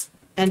these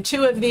and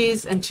 2 of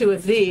these and 2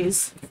 of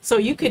these. So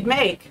you could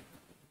make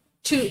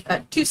two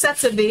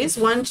sets of these,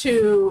 one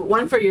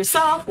for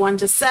yourself, one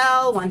to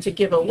sell, one to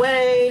give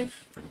away.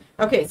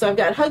 Okay, so I've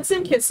got hugs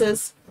and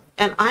kisses,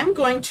 and I'm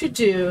going to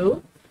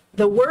do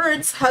the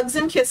words hugs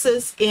and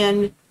kisses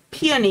in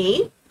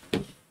peony,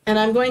 and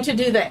I'm going to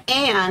do the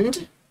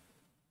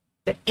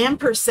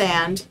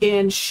ampersand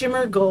in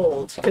shimmer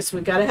gold, because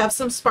we've got to have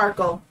some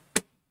sparkle.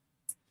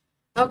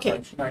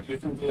 Okay.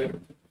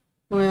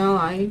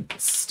 Well,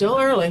 it's still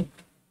early.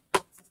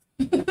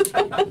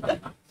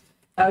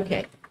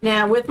 Okay.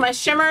 Now, with my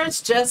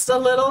shimmers, just a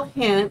little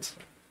hint.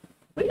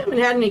 We haven't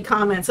had any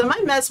comments. Am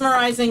I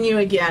mesmerizing you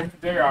again?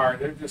 They are.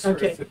 They're just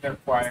sort of sitting there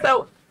quiet.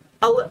 So,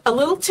 a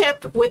little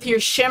tip with your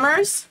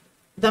shimmers,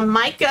 the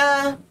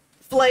mica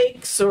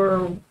flakes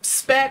or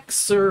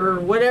specks or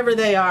whatever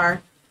they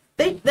are,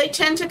 they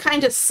tend to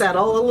kind of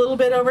settle a little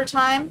bit over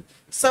time.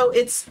 So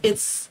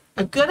it's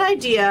a good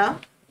idea,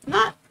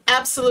 not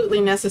absolutely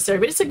necessary,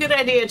 but it's a good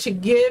idea to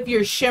give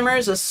your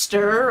shimmers a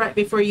stir right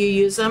before you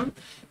use them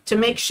to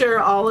make sure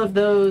all of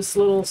those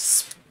little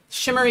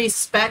shimmery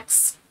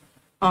specks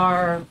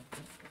are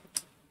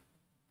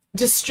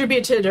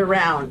distributed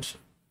around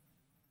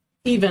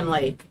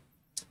evenly.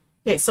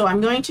 Okay, so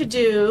I'm going to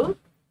do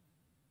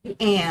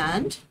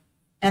and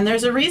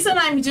there's a reason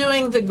I'm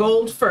doing the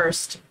gold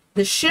first.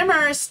 The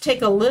shimmers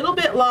take a little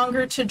bit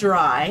longer to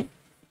dry,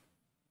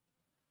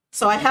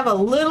 so I have a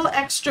little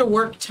extra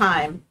work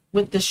time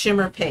with the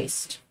shimmer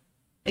paste.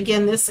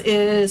 Again, this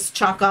is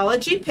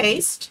Chalkology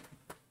paste.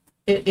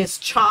 It is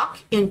chalk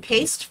in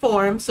paste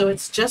form, so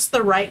it's just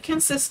the right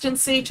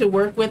consistency to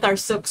work with our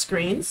silk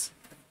screens.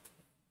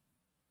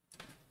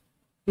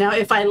 Now,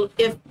 if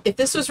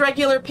this was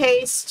regular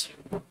paste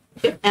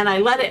and I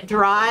let it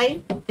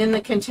dry in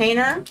the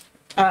container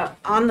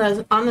on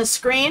the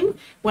screen,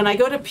 when I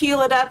go to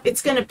peel it up,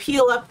 it's going to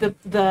peel up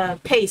the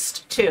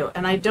paste too,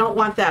 and I don't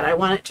want that. I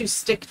want it to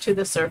stick to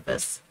the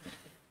surface.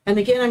 And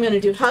again, I'm going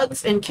to do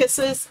hugs and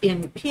kisses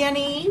in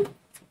peony,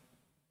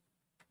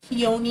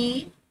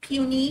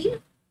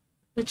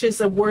 which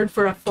is a word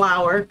for a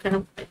flower, kind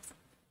of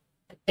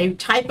a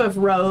type of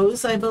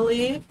rose, I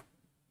believe.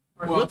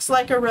 Or well, looks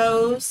like a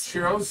rose.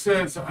 Cheryl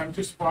says, I'm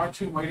just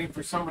watching, waiting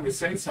for someone to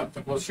say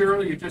something. Well,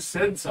 Cheryl, you just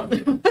said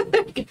something.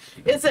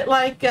 Is it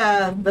like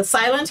the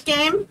silent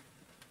game?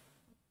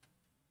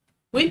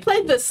 We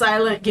played the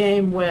silent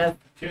game with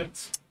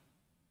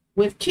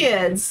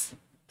kids.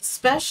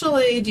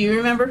 Especially, do you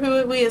remember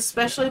who we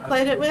especially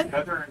played it with?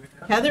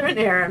 Heather and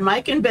Aaron,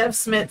 Mike and Bev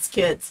Smith's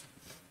kids.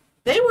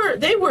 They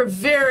were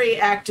very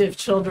active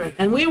children,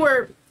 and we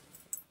were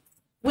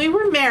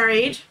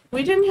married.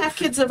 We didn't have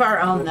kids of our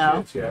own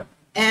though.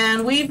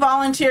 And we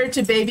volunteered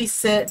to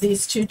babysit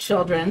these 2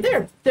 children.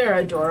 They're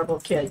adorable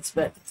kids,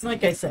 but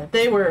like I said,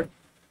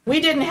 we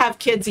didn't have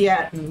kids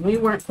yet, and we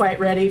weren't quite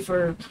ready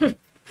for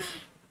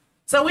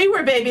so we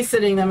were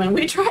babysitting them, and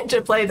we tried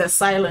to play the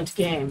silent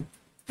game.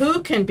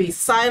 Who can be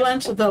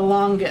silent the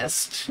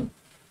longest?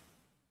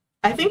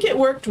 I think it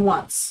worked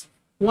once.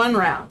 1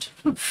 round.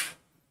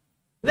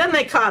 Then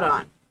they caught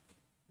on.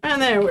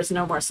 And there was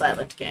no more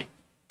silent game.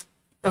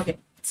 Okay,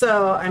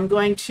 so I'm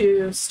going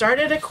to start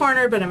at a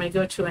corner, but I'm going to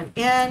go to an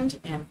end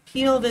and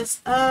peel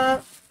this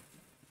up.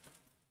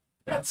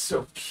 That's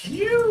so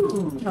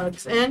cute.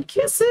 Hugs and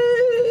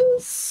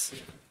kisses.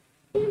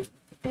 And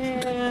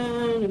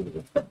I'm going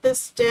to put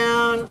this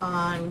down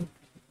on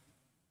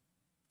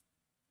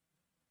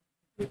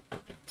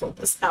pull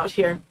this out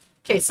here.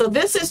 Okay, so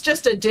this is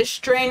just a dish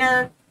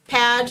drainer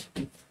pad,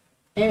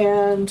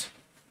 and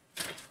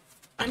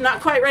I'm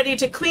not quite ready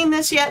to clean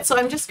this yet, so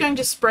I'm just going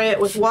to spray it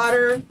with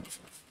water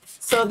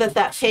so that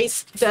that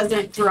paste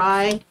doesn't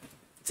dry.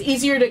 It's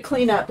easier to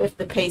clean up if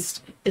the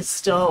paste is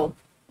still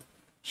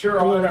Sure,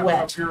 a I little don't know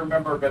wet. if you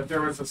remember, but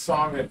there was a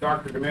song that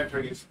Dr.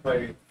 Demento used to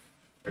play.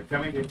 They're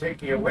coming to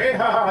take me away,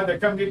 ha ha, they're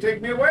coming to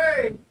take me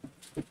away.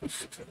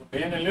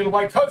 And a little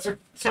white coat.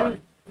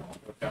 Sorry.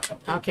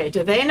 Okay,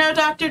 do they know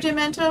Dr.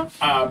 Demento?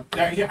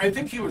 Yeah, I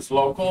think he was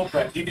local,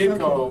 but he did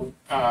go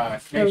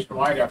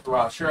nationwide after a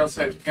while. Cheryl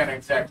said you can't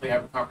exactly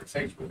have a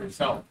conversation with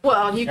herself.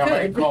 Well, you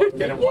could. Call and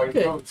get him You white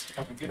could. coats.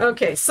 Come and get him.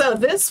 Okay, so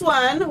this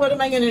one, what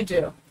am I going to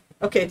do?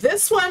 Okay,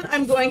 this one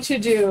I'm going to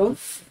do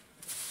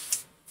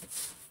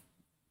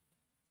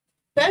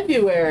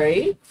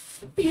February.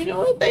 You know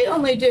what? They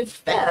only did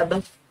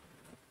Feb.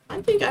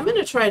 I think I'm going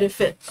to try to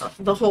fit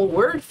the whole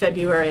word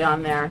February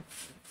on there.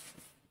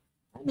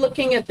 I'm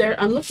looking at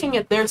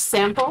their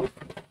sample,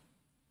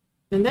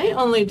 and they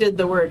only did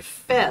the word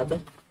Feb.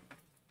 Let's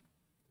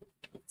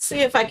see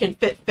if I can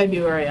fit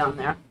February on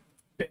there.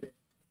 Fit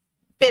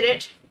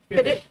it.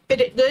 Fit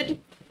it good.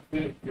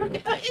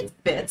 Okay, it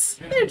fits.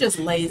 They're just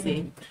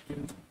lazy.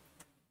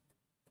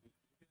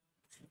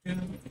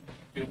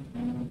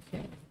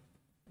 Okay.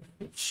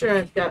 Sure,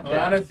 I've got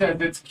that. Alana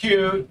says it's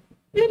cute.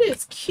 It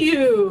is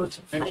cute.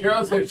 And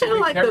Cheryl says she kinda thinks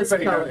like those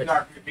everybody knows colors.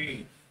 Dr.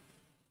 D.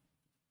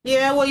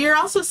 Yeah, well, you're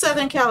also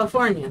Southern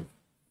California.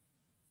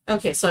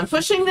 Okay, so I'm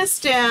pushing this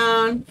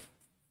down.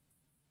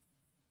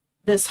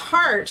 This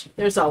heart,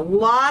 there's a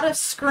lot of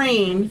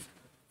screen,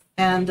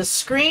 and the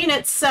screen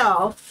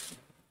itself,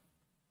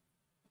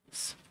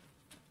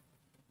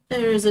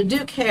 there's a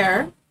Duke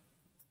hair.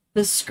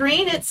 The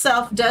screen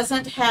itself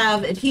doesn't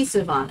have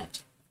adhesive on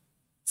it.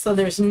 So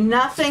there's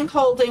nothing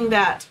holding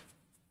that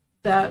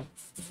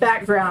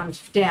background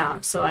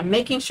down. So I'm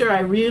making sure I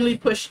really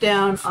push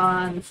down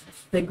on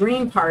the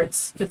green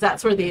parts because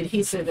that's where the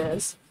adhesive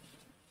is.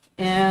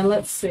 And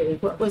let's see,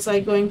 what was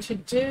I going to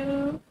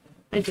do?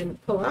 I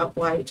didn't pull out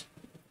white.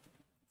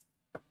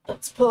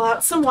 Let's pull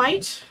out some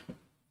white.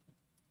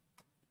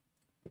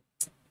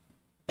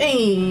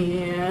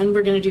 And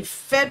we're going to do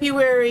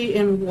February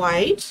in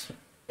white.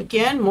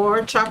 Again,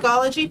 more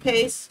Chalkology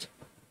paste.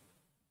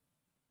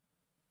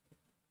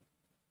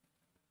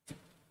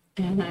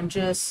 And I'm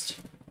just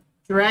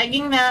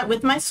dragging that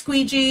with my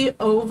squeegee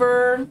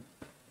over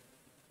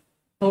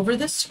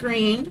the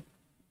screen.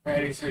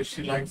 Patty says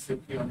she likes the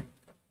peony.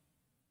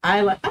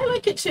 I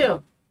like it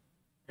too.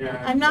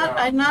 Yeah. I'm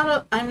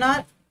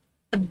not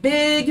a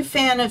big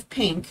fan of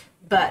pink,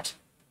 but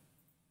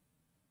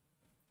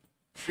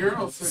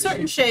Cheryl says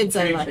certain she- shades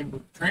I she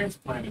like.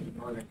 transplanted in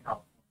Northern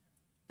California.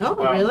 Oh,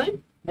 Well,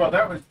 really? Well,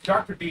 that was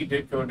Dr. D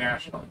did go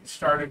national. He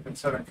started in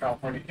Southern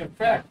California. In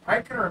fact,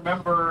 I can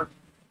remember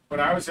when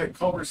I was at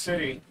Culver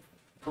City,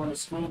 going to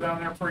school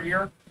down there for a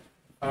year.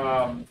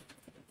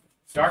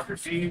 Dr.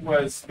 D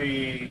was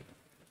they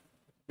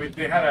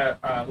had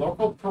a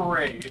local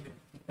parade,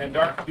 and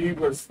Dr. D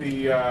was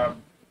the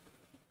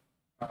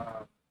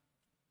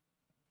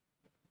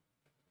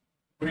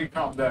what do you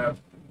call them?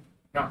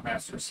 Not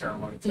master of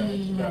ceremonies.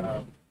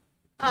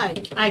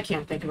 I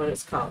can't think of what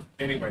it's called.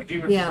 Anyway, he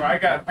was. Yeah. So I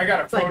got a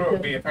like photo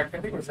of the- me. In fact, I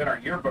think it was in our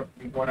yearbook.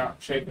 Me going out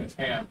and shaking his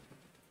hand.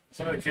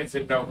 Some of the kids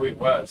didn't know who he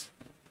was.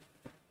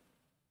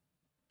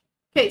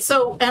 Okay,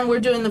 so, and we're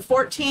doing the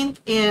 14th,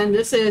 and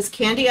this is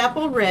Candy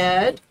Apple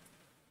Red.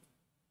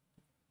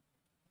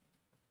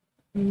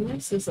 And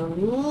this is a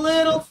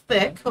little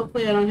thick.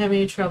 Hopefully I don't have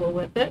any trouble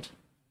with it.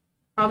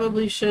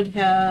 Probably should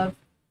have,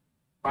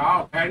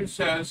 Wow, Patty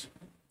says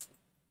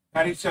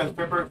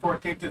February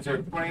 14th is her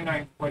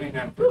 29th wedding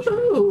anniversary.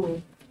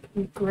 woohoo!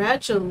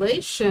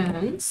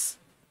 Congratulations.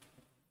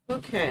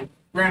 Okay,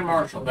 Grand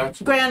Marshal,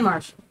 that's Grand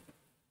Marshal.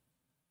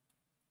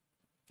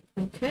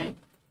 Okay.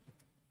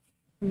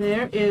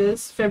 There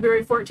is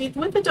February 14th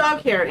with the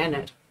dog hair in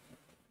it.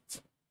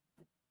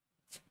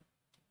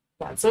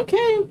 That's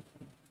okay.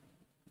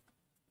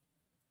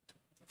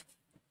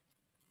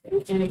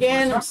 And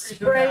again, I'm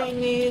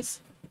spraying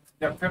these.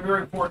 yeah,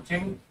 February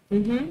 14th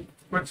Mm-hmm.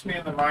 puts me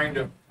in the mind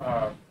of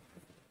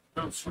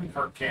little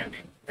sweetheart candy.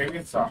 Maybe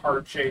it's a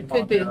heart shape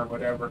Could on be. there or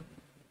whatever.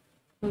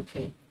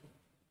 Okay.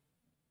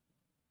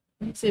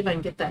 Let me see if I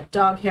can get that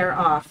dog hair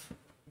off.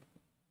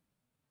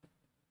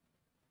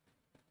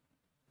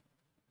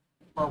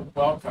 Well,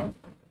 welcome.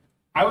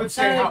 I would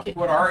say Okay.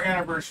 what our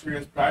anniversary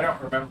is, but I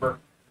don't remember.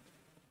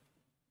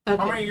 How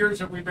Okay. many years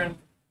have we been?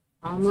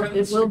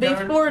 It will be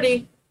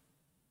 40.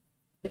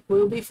 It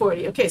will be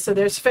 40. Okay, so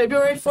there's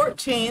February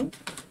 14th.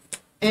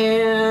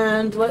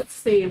 And let's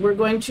see, we're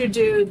going to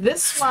do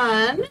this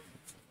one.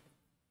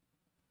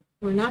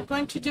 We're not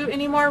going to do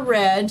any more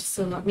red,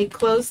 so let me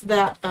close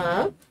that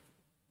up.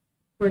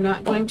 We're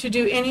not going to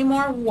do any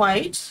more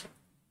white.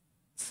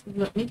 So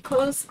let me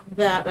close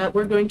that up.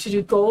 We're going to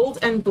do gold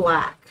and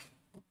black.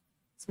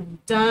 So I'm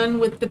done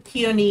with the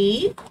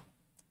peony.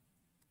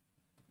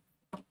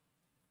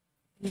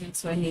 And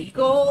so I need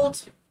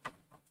gold.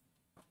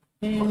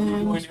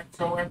 And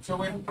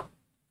XOXO in?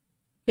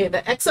 Okay, the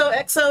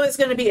XOXO is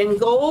going to be in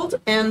gold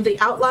and the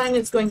outline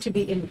is going to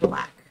be in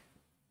black.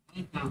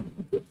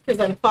 Because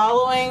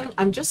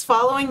I'm just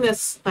following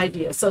this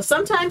idea. So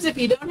sometimes if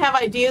you don't have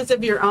ideas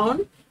of your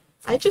own,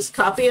 I just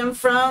copy them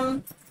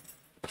from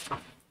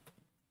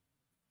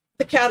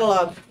the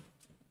catalog.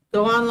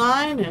 Go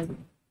online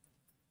and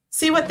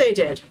see what they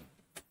did.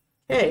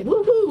 Okay,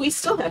 woohoo, we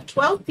still have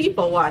 12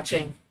 people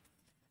watching.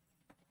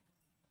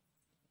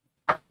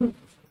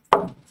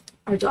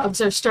 Our dogs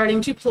are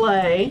starting to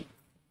play.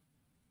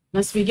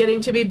 Must be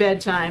getting to be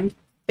bedtime.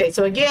 Okay,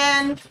 so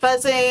again,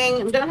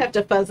 fuzzing. We don't have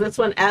to fuzz this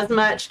one as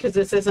much because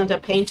this isn't a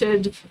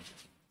painted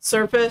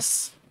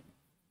surface.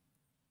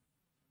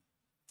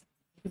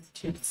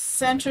 To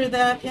center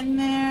that in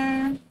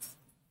there.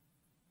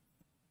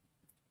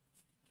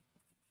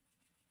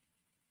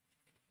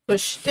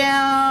 Push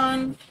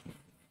down.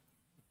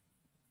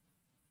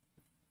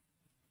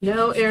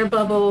 No air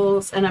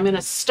bubbles. And I'm going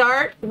to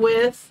start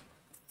with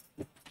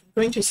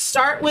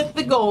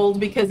the gold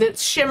because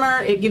it's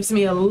shimmer. It gives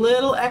me a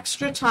little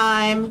extra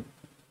time,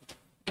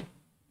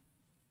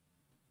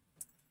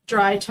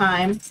 dry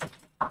time, so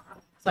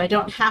I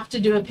don't have to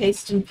do a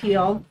paste and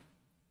peel.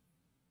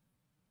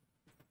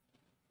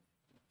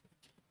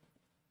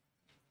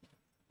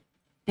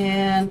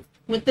 And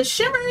with the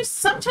shimmers,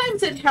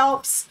 sometimes it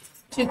helps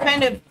to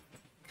kind of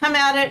come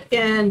at it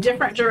in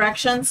different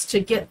directions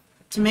to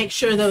make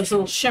sure those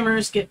little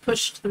shimmers get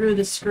pushed through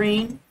the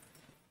screen.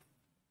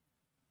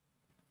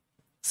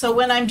 So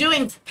when I'm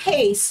doing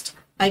paste,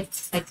 I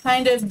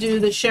kind of do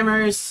the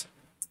shimmers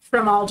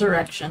from all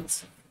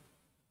directions.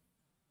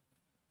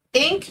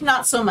 Ink,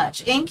 not so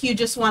much. Ink, you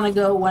just want to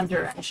go one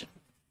direction.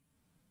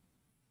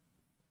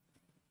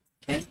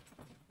 Okay.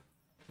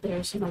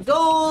 There's my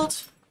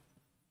gold,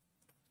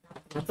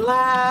 my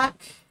black.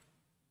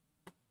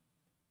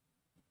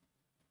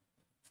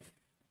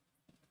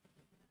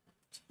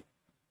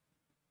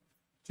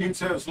 Jean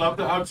says, love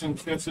the hugs and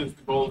kisses.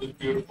 The gold is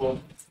beautiful.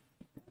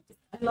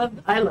 I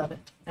love it.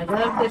 I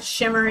love the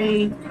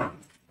shimmery.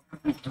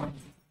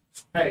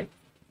 Hey,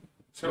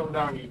 settle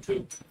down, you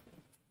two.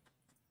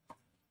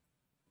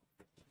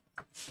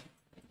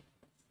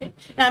 And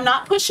I'm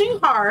not pushing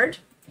hard,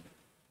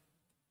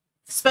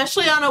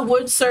 especially on a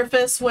wood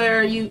surface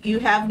where you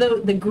have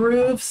the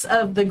grooves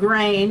of the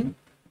grain.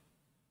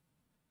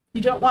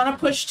 You don't want to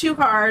push too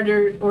hard,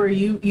 or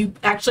you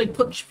actually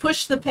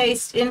push the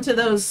paste into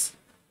those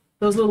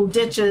little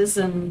ditches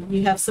and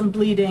you have some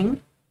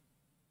bleeding.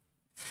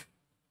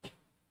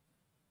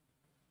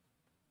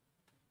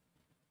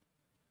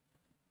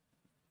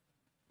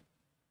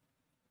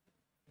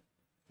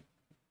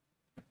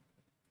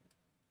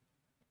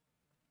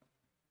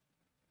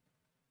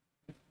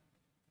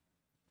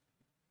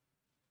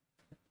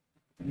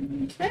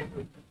 Okay.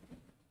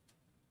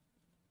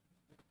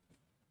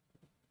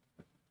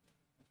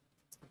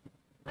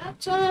 That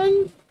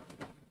done.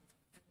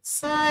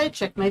 Side,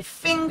 check my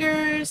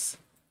fingers.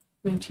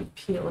 I'm going to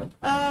peel it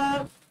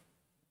up.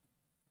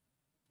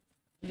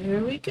 There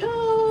we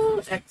go.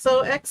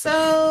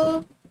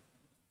 XOXO.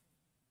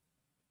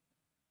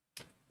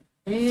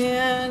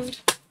 And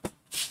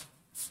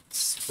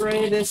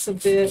spray this a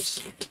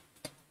bit.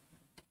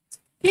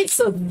 Okay,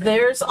 so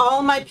there's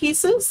all my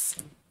pieces.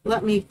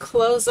 Let me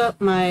close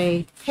up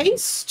my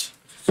paste.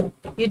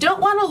 You don't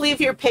want to leave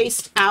your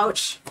paste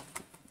out,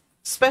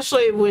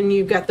 especially when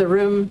you've got the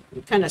room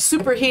kind of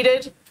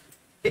superheated,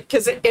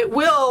 because it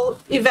will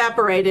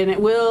evaporate and it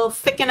will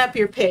thicken up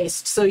your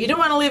paste. So you don't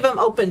want to leave them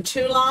open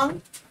too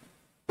long.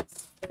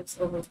 It's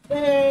over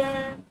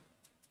there.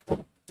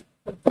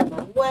 Put them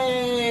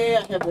away.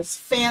 I have this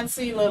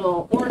fancy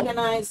little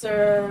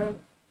organizer.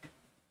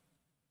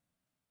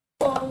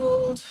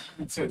 Fold.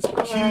 It says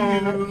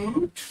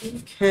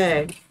cute.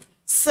 Okay,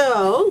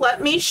 so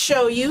let me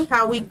show you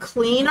how we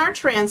clean our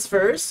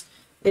transfers.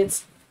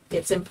 It's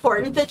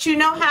important that you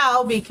know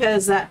how,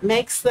 because that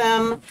makes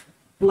them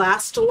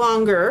last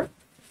longer.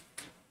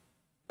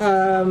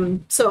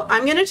 So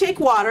I'm going to take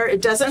water.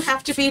 It doesn't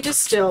have to be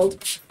distilled,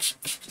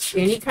 just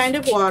any kind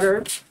of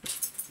water.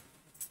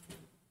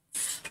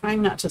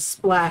 Trying not to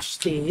splash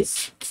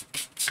these.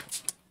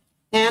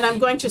 And I'm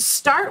going to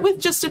start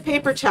with just a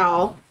paper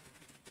towel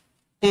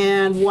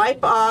and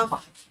wipe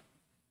off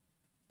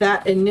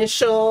that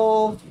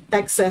initial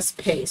excess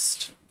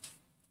paste.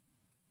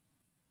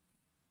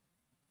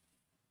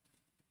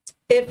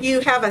 If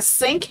you have a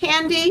sink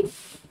handy,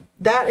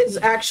 that is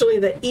actually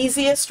the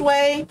easiest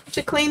way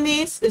to clean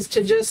these, is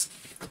to just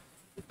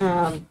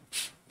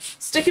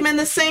stick them in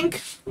the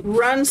sink,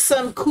 run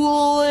some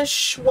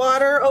coolish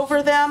water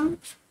over them,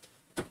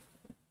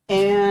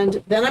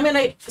 and then I'm going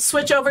to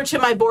switch over to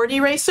my board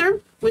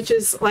eraser, which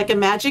is like a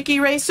magic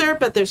eraser,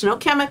 but there's no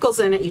chemicals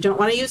in it. You don't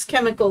want to use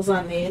chemicals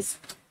on these.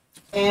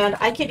 And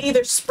I can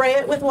either spray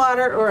it with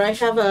water, or I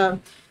have a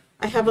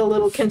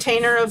little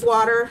container of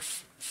water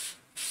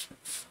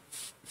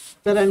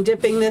that I'm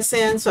dipping this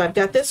in. So I've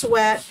got this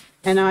wet,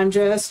 and I'm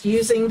just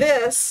using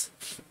this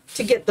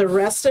to get the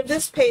rest of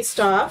this paste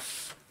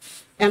off.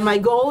 And my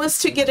goal is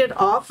to get it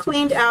all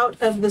cleaned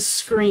out of the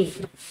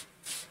screen.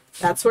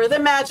 That's where the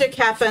magic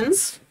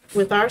happens.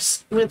 with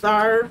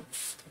our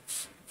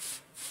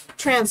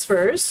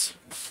transfers.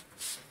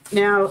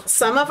 Now,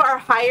 some of our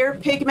higher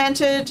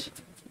pigmented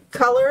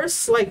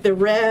colors, like the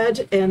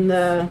red and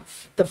the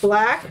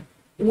black,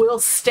 will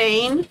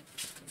stain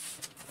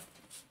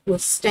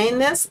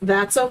this.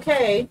 That's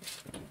okay.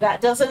 That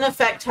doesn't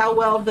affect how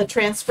well the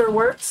transfer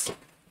works,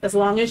 as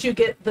long as you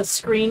get the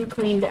screen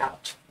cleaned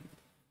out.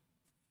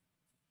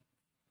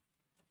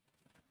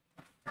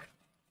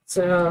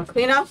 So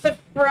clean off the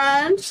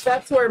front.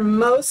 That's where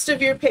most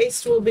of your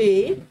paste will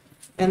be.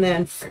 And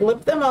then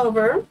flip them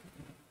over,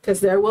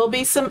 because there will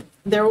be some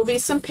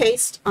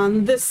paste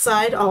on this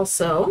side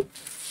also.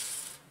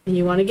 And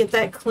you want to get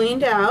that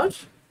cleaned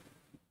out.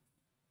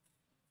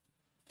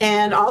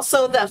 And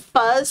also the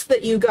fuzz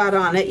that you got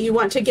on it, you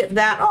want to get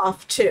that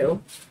off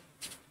too,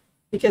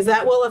 because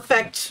that will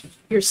affect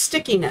your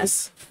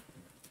stickiness.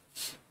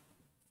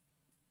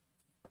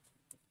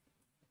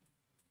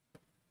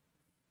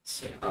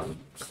 So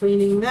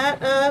cleaning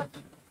that up,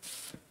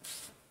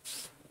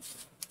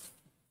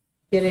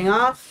 getting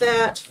off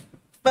that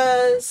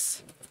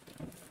fuzz,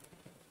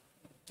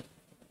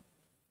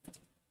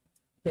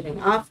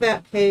 getting off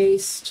that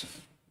paste.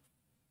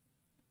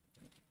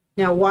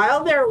 Now,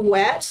 while they're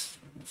wet,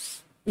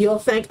 you'll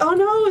think, oh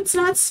no, it's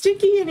not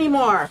sticky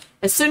anymore.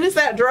 As soon as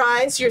that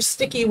dries, your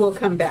sticky will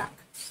come back.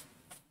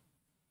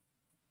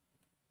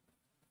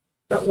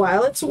 But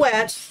while it's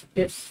wet,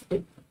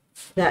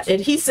 that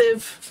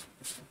adhesive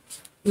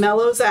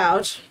mellows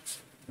out.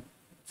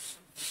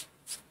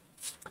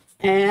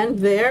 And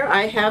there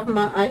I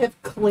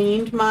have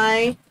cleaned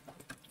my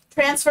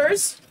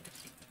transfers.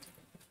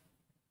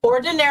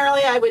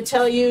 Ordinarily, I would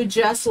tell you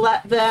just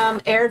let them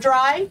air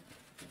dry.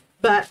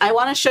 But I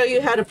want to show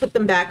you how to put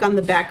them back on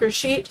the backer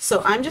sheet.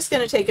 So I'm just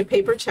going to take a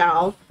paper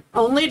towel.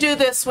 Only do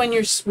this when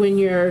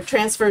your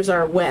transfers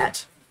are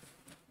wet,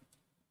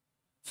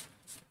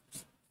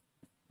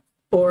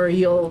 or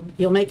you'll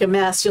make a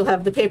mess. You'll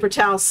have the paper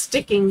towel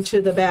sticking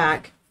to the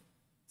back.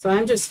 So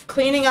I'm just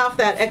cleaning off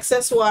that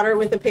excess water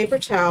with a paper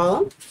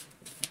towel.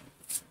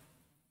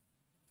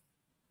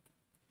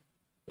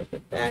 Flip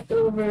it back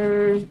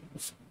over.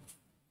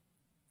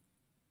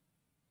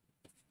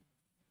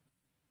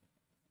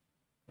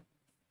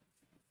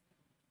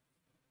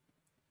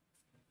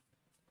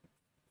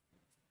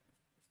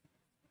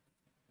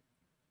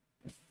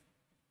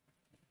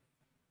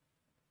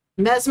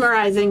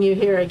 Mesmerizing you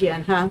here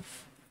again, huh?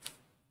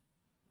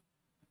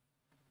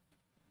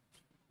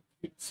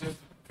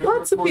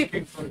 Lots of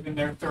people in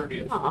their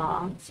 30th.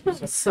 Aw,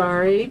 I'm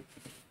sorry.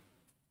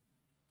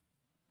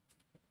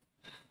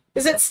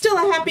 Is it still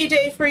a happy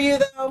day for you,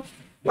 though?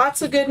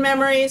 Lots of good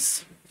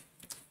memories.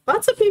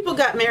 Lots of people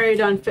got married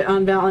on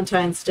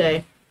Valentine's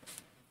Day.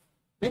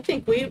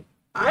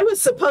 I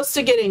was supposed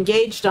to get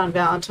engaged on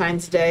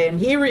Valentine's Day, and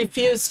he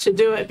refused to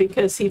do it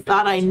because he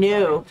thought I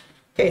knew.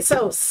 Okay,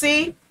 so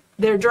see?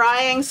 They're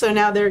drying, so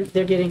now they're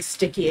getting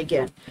sticky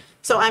again.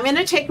 So I'm going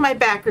to take my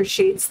backer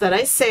sheets that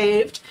I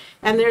saved,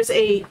 and there's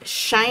a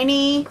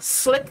shiny,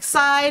 slick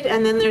side,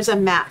 and then there's a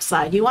matte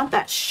side. You want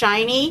that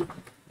shiny,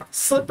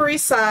 slippery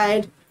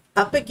side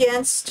up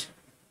against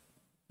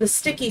the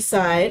sticky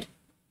side.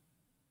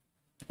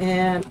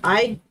 And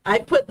I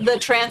put the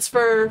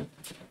transfer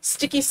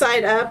sticky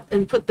side up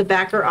and put the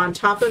backer on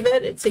top of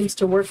it. It seems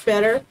to work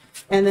better.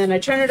 And then I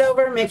turn it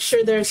over, make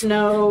sure there's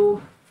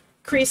no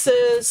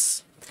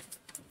creases.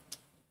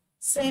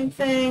 Same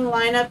thing,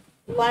 line up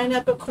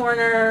a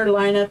corner,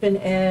 line up an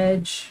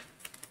edge.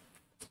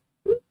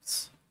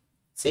 Oops.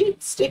 See,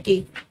 it's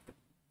sticky.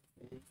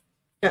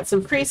 Got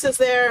some creases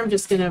there. I'm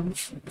just going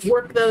to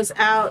work those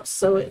out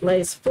so it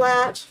lays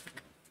flat.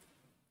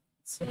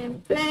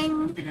 Same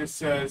thing. It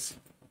says,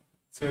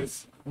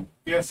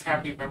 yes,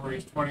 happy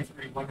memories,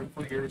 23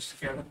 wonderful years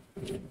together.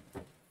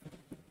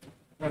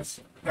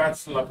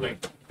 That's lovely.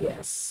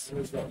 Yes.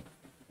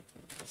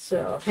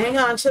 So hang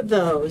on to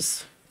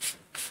those.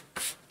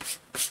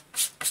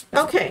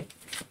 Okay,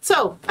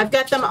 so I've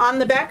got them on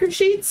the backer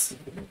sheets.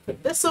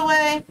 Put this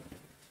away,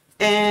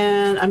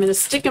 and I'm going to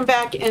stick them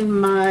back in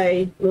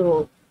my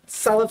little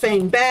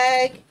cellophane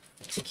bag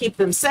to keep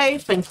them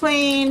safe and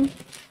clean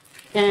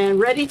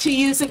and ready to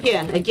use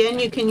again. Again,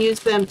 you can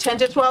use them 10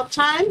 to 12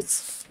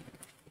 times.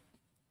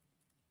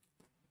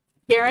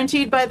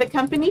 Guaranteed by the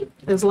company.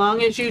 As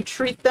long as you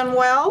treat them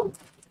well,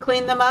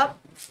 clean them up,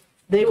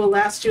 they will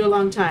last you a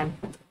long time.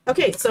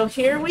 Okay, so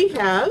here we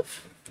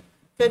have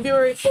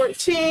February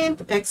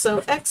 14th,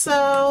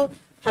 XOXO,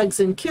 Hugs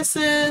and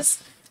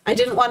Kisses. I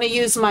didn't want to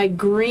use my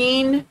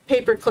green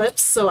paper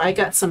clips, so I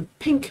got some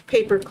pink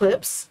paper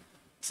clips.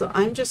 So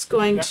I'm just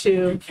going to...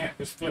 You can't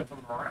just flip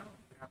them around.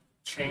 You have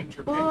to change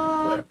your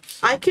paper clips.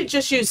 I could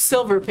just use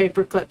silver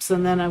paper clips,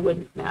 and then it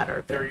wouldn't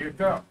matter. There you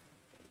go.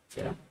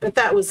 Yeah, but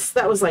that was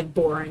like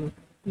boring.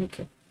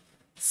 Okay,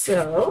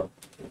 so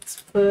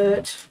let's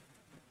put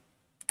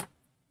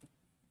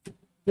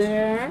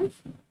there.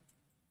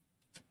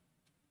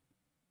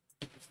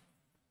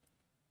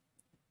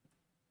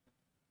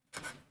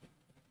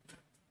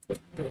 Put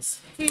this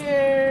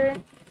here,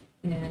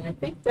 and I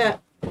think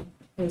that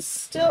is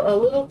still a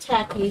little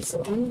tacky,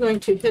 so I'm going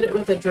to hit it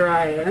with a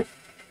dryer.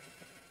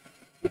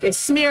 I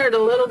smeared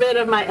a little bit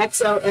of my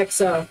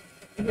XOXO.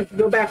 I have to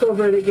go back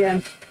over it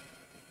again.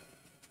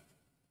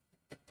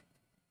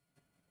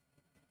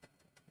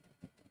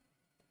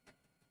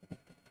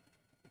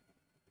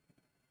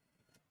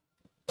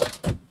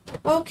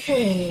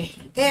 Okay,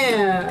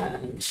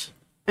 and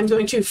I'm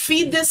going to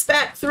feed this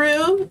back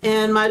through,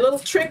 and my little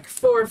trick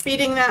for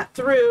feeding that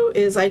through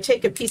is I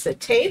take a piece of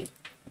tape,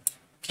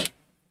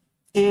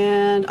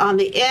 and on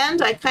the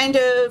end I kind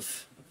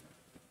of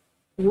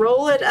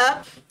roll it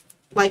up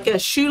like a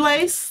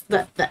shoelace,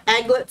 the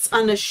aglets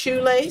on a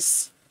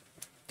shoelace.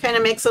 Kind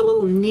of makes a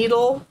little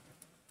needle.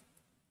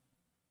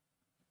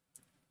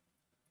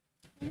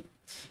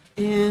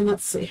 And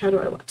let's see, how do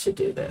I want to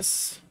do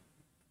this?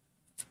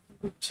 I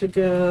want to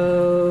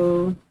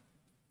go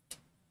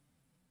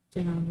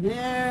down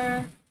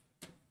there,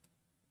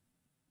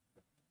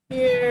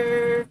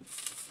 here.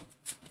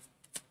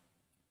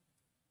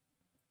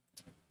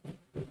 There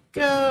we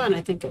go, and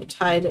I think I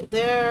tied it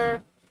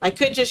there. I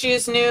could just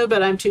use new,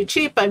 but I'm too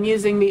cheap. I'm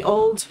using the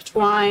old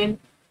twine.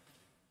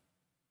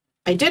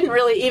 I didn't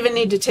really even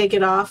need to take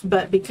it off,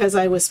 but because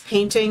I was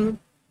painting,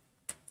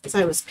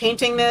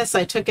 this,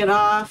 I took it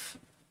off,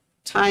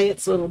 tie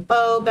its little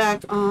bow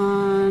back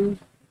on,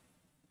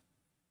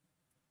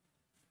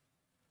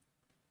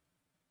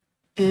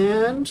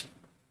 and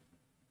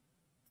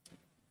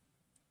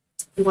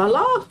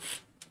voila!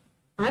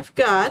 I've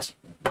got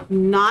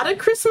not a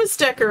Christmas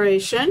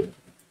decoration,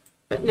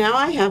 but now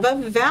I have a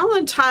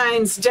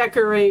Valentine's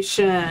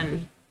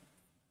decoration.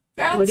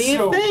 That's what do you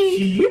so think?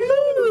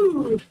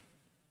 cute.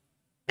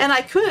 And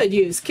I could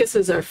use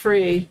Kisses Are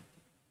Free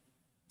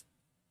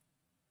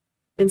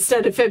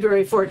instead of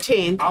February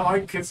 14th. I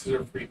like Kisses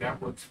Are Free.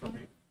 That works for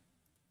me.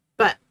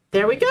 But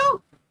there we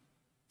go.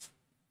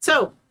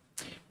 So,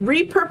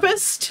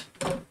 repurposed,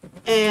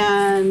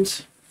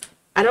 and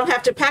I don't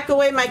have to pack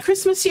away my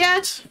Christmas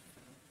yet.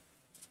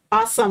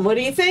 Awesome. What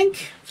do you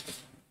think?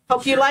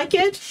 Hope you like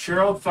it.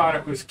 Cheryl thought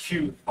it was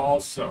cute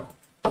also.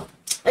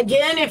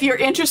 Again, if you're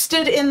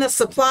interested in the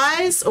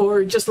supplies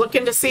or just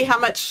looking to see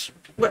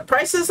what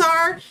prices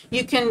are,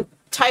 you can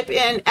type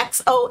in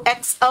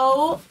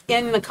XOXO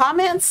in the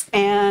comments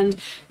and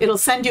it'll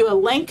send you a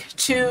link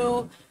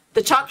to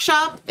the chalk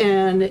shop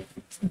and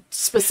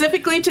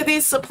specifically to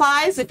these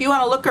supplies. If you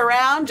want to look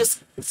around,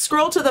 just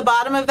scroll to the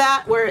bottom of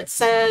that where it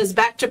says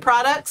back to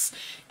products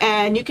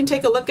and you can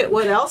take a look at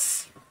what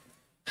else.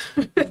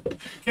 You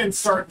can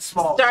start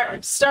small.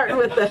 Starting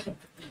with the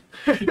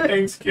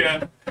Thanks,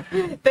 Ken.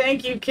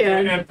 Thank you,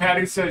 Ken. And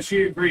Patty says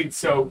she agreed.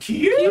 So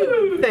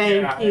cute.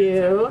 Thank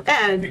you.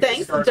 And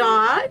thanks, Dawn.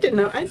 I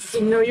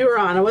didn't know you were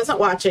on. I wasn't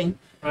watching.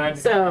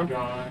 So,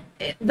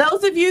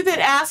 those of you that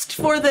asked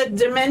for the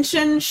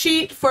dimension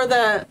sheet for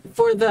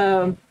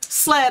the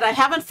sled, I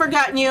haven't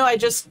forgotten you.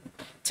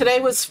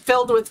 Today was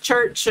filled with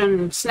church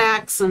and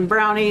snacks and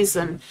brownies,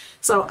 and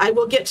so I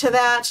will get to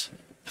that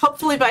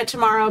hopefully by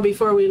tomorrow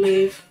before we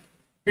leave.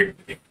 Here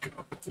you go.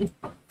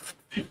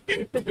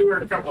 You were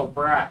a couple of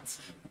brats.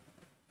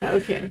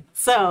 Okay,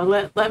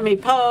 so let me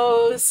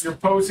pose. You're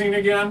posing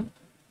again?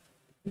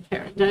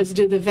 Here, let's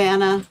do the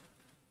Vanna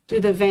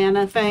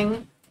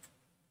thing.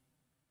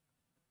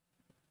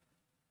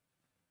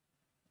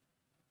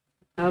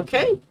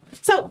 Okay,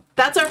 so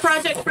that's our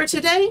project for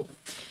today.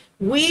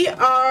 Like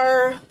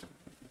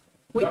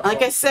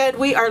I said,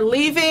 we are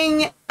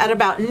leaving at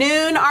about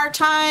noon our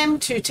time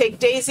to take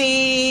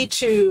Daisy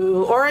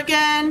to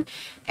Oregon.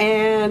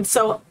 And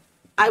so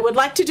I would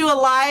like to do a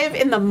live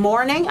in the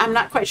morning. I'm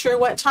not quite sure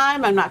what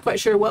time. I'm not quite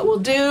sure what we'll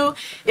do.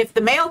 If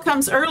the mail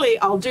comes early,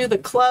 I'll do the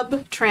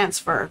club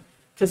transfer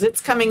because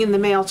it's coming in the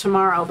mail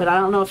tomorrow, but I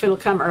don't know if it'll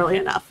come early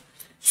enough.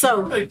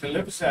 So she really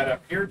delivers that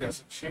up here,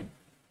 doesn't she?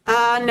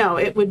 No,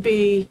 it would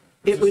be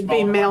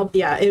mailed.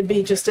 Yeah, it would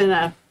be just in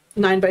a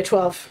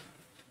 9x12.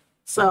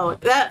 So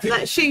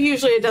that she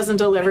usually doesn't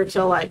deliver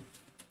till like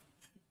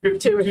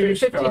 2 or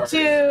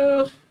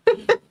 3:52.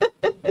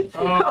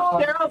 Oh,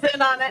 Daryl's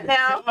in on it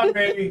now. Killing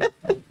me.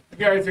 You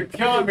guys are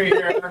killing me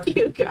here.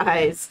 You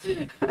guys.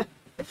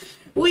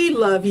 We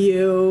love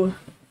you.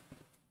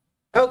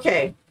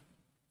 Okay.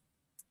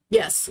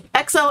 Yes.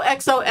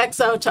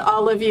 XOXOXO to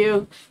all of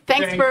you.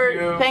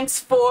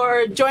 Thanks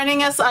for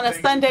joining us on a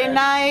Sunday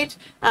night.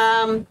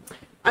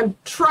 I'm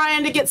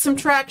trying to get some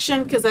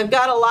traction because I've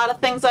got a lot of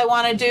things I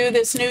want to do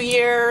this new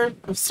year.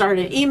 I've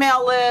started an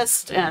email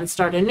list and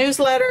started a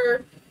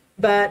newsletter,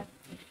 but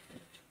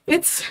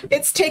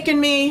it's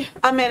taken me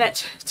a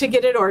minute to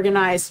get it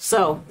organized.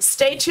 So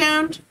stay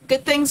tuned.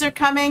 Good things are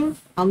coming.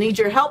 I'll need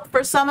your help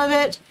for some of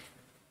it.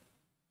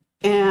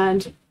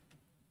 And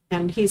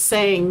he's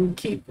saying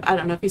I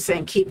don't know if he's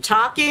saying keep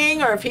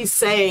talking or if he's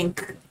saying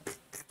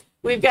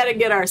we've got to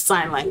get our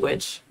sign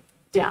language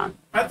down.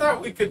 I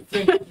thought we could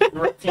think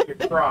directly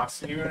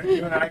across. You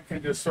and I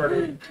can just sort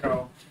of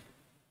go.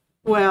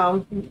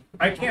 Well,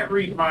 I can't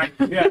read mine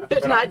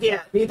yet. Not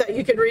yet. You thought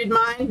you could read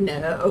mine?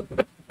 No.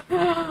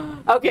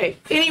 Okay.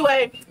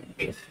 Anyway,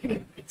 you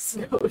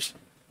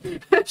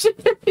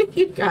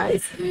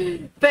guys,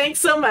 thanks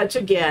so much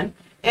again.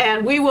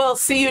 And we will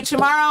see you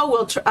tomorrow.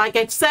 We'll, like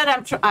I said,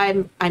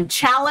 I'm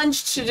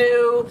challenged to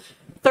do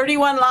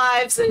 31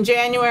 lives in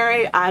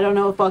January. I don't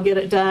know if I'll get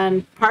it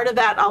done. Part of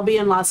that I'll be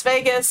in Las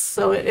Vegas,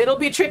 so it'll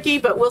be tricky,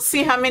 but we'll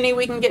see how many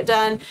we can get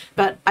done.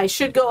 But I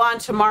should go on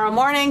tomorrow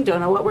morning.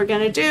 Don't know what we're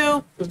going to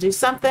do. We'll do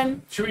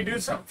something. Should we do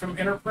something from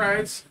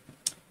Enterprise?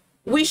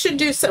 We should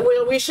do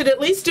so. We should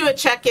at least do a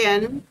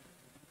check-in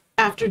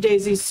after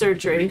Daisy's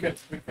surgery. We could.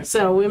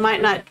 So we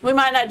might not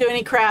do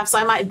any crafts.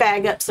 I might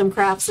bag up some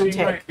crafts and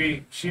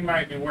take. She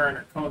might be wearing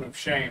her cone of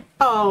shame.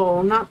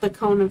 Oh, not the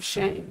cone of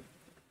shame.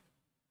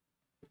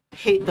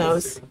 Hate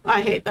those.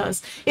 I hate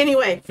those.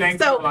 Anyway, Thank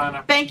you,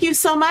 Lana. thank you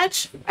so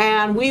much,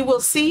 and we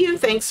will see you.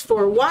 Thanks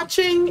for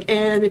watching.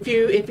 And if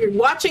you're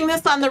watching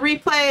this on the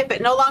replay, if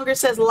it no longer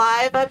says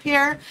live up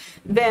here,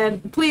 then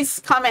please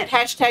comment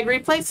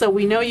 #replay so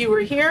we know you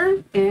were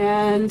here.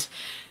 And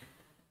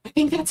I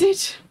think that's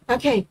it.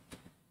 Okay.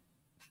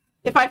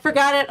 If I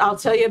forgot it, I'll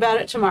tell you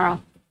about it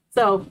tomorrow.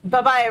 So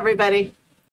bye-bye, everybody.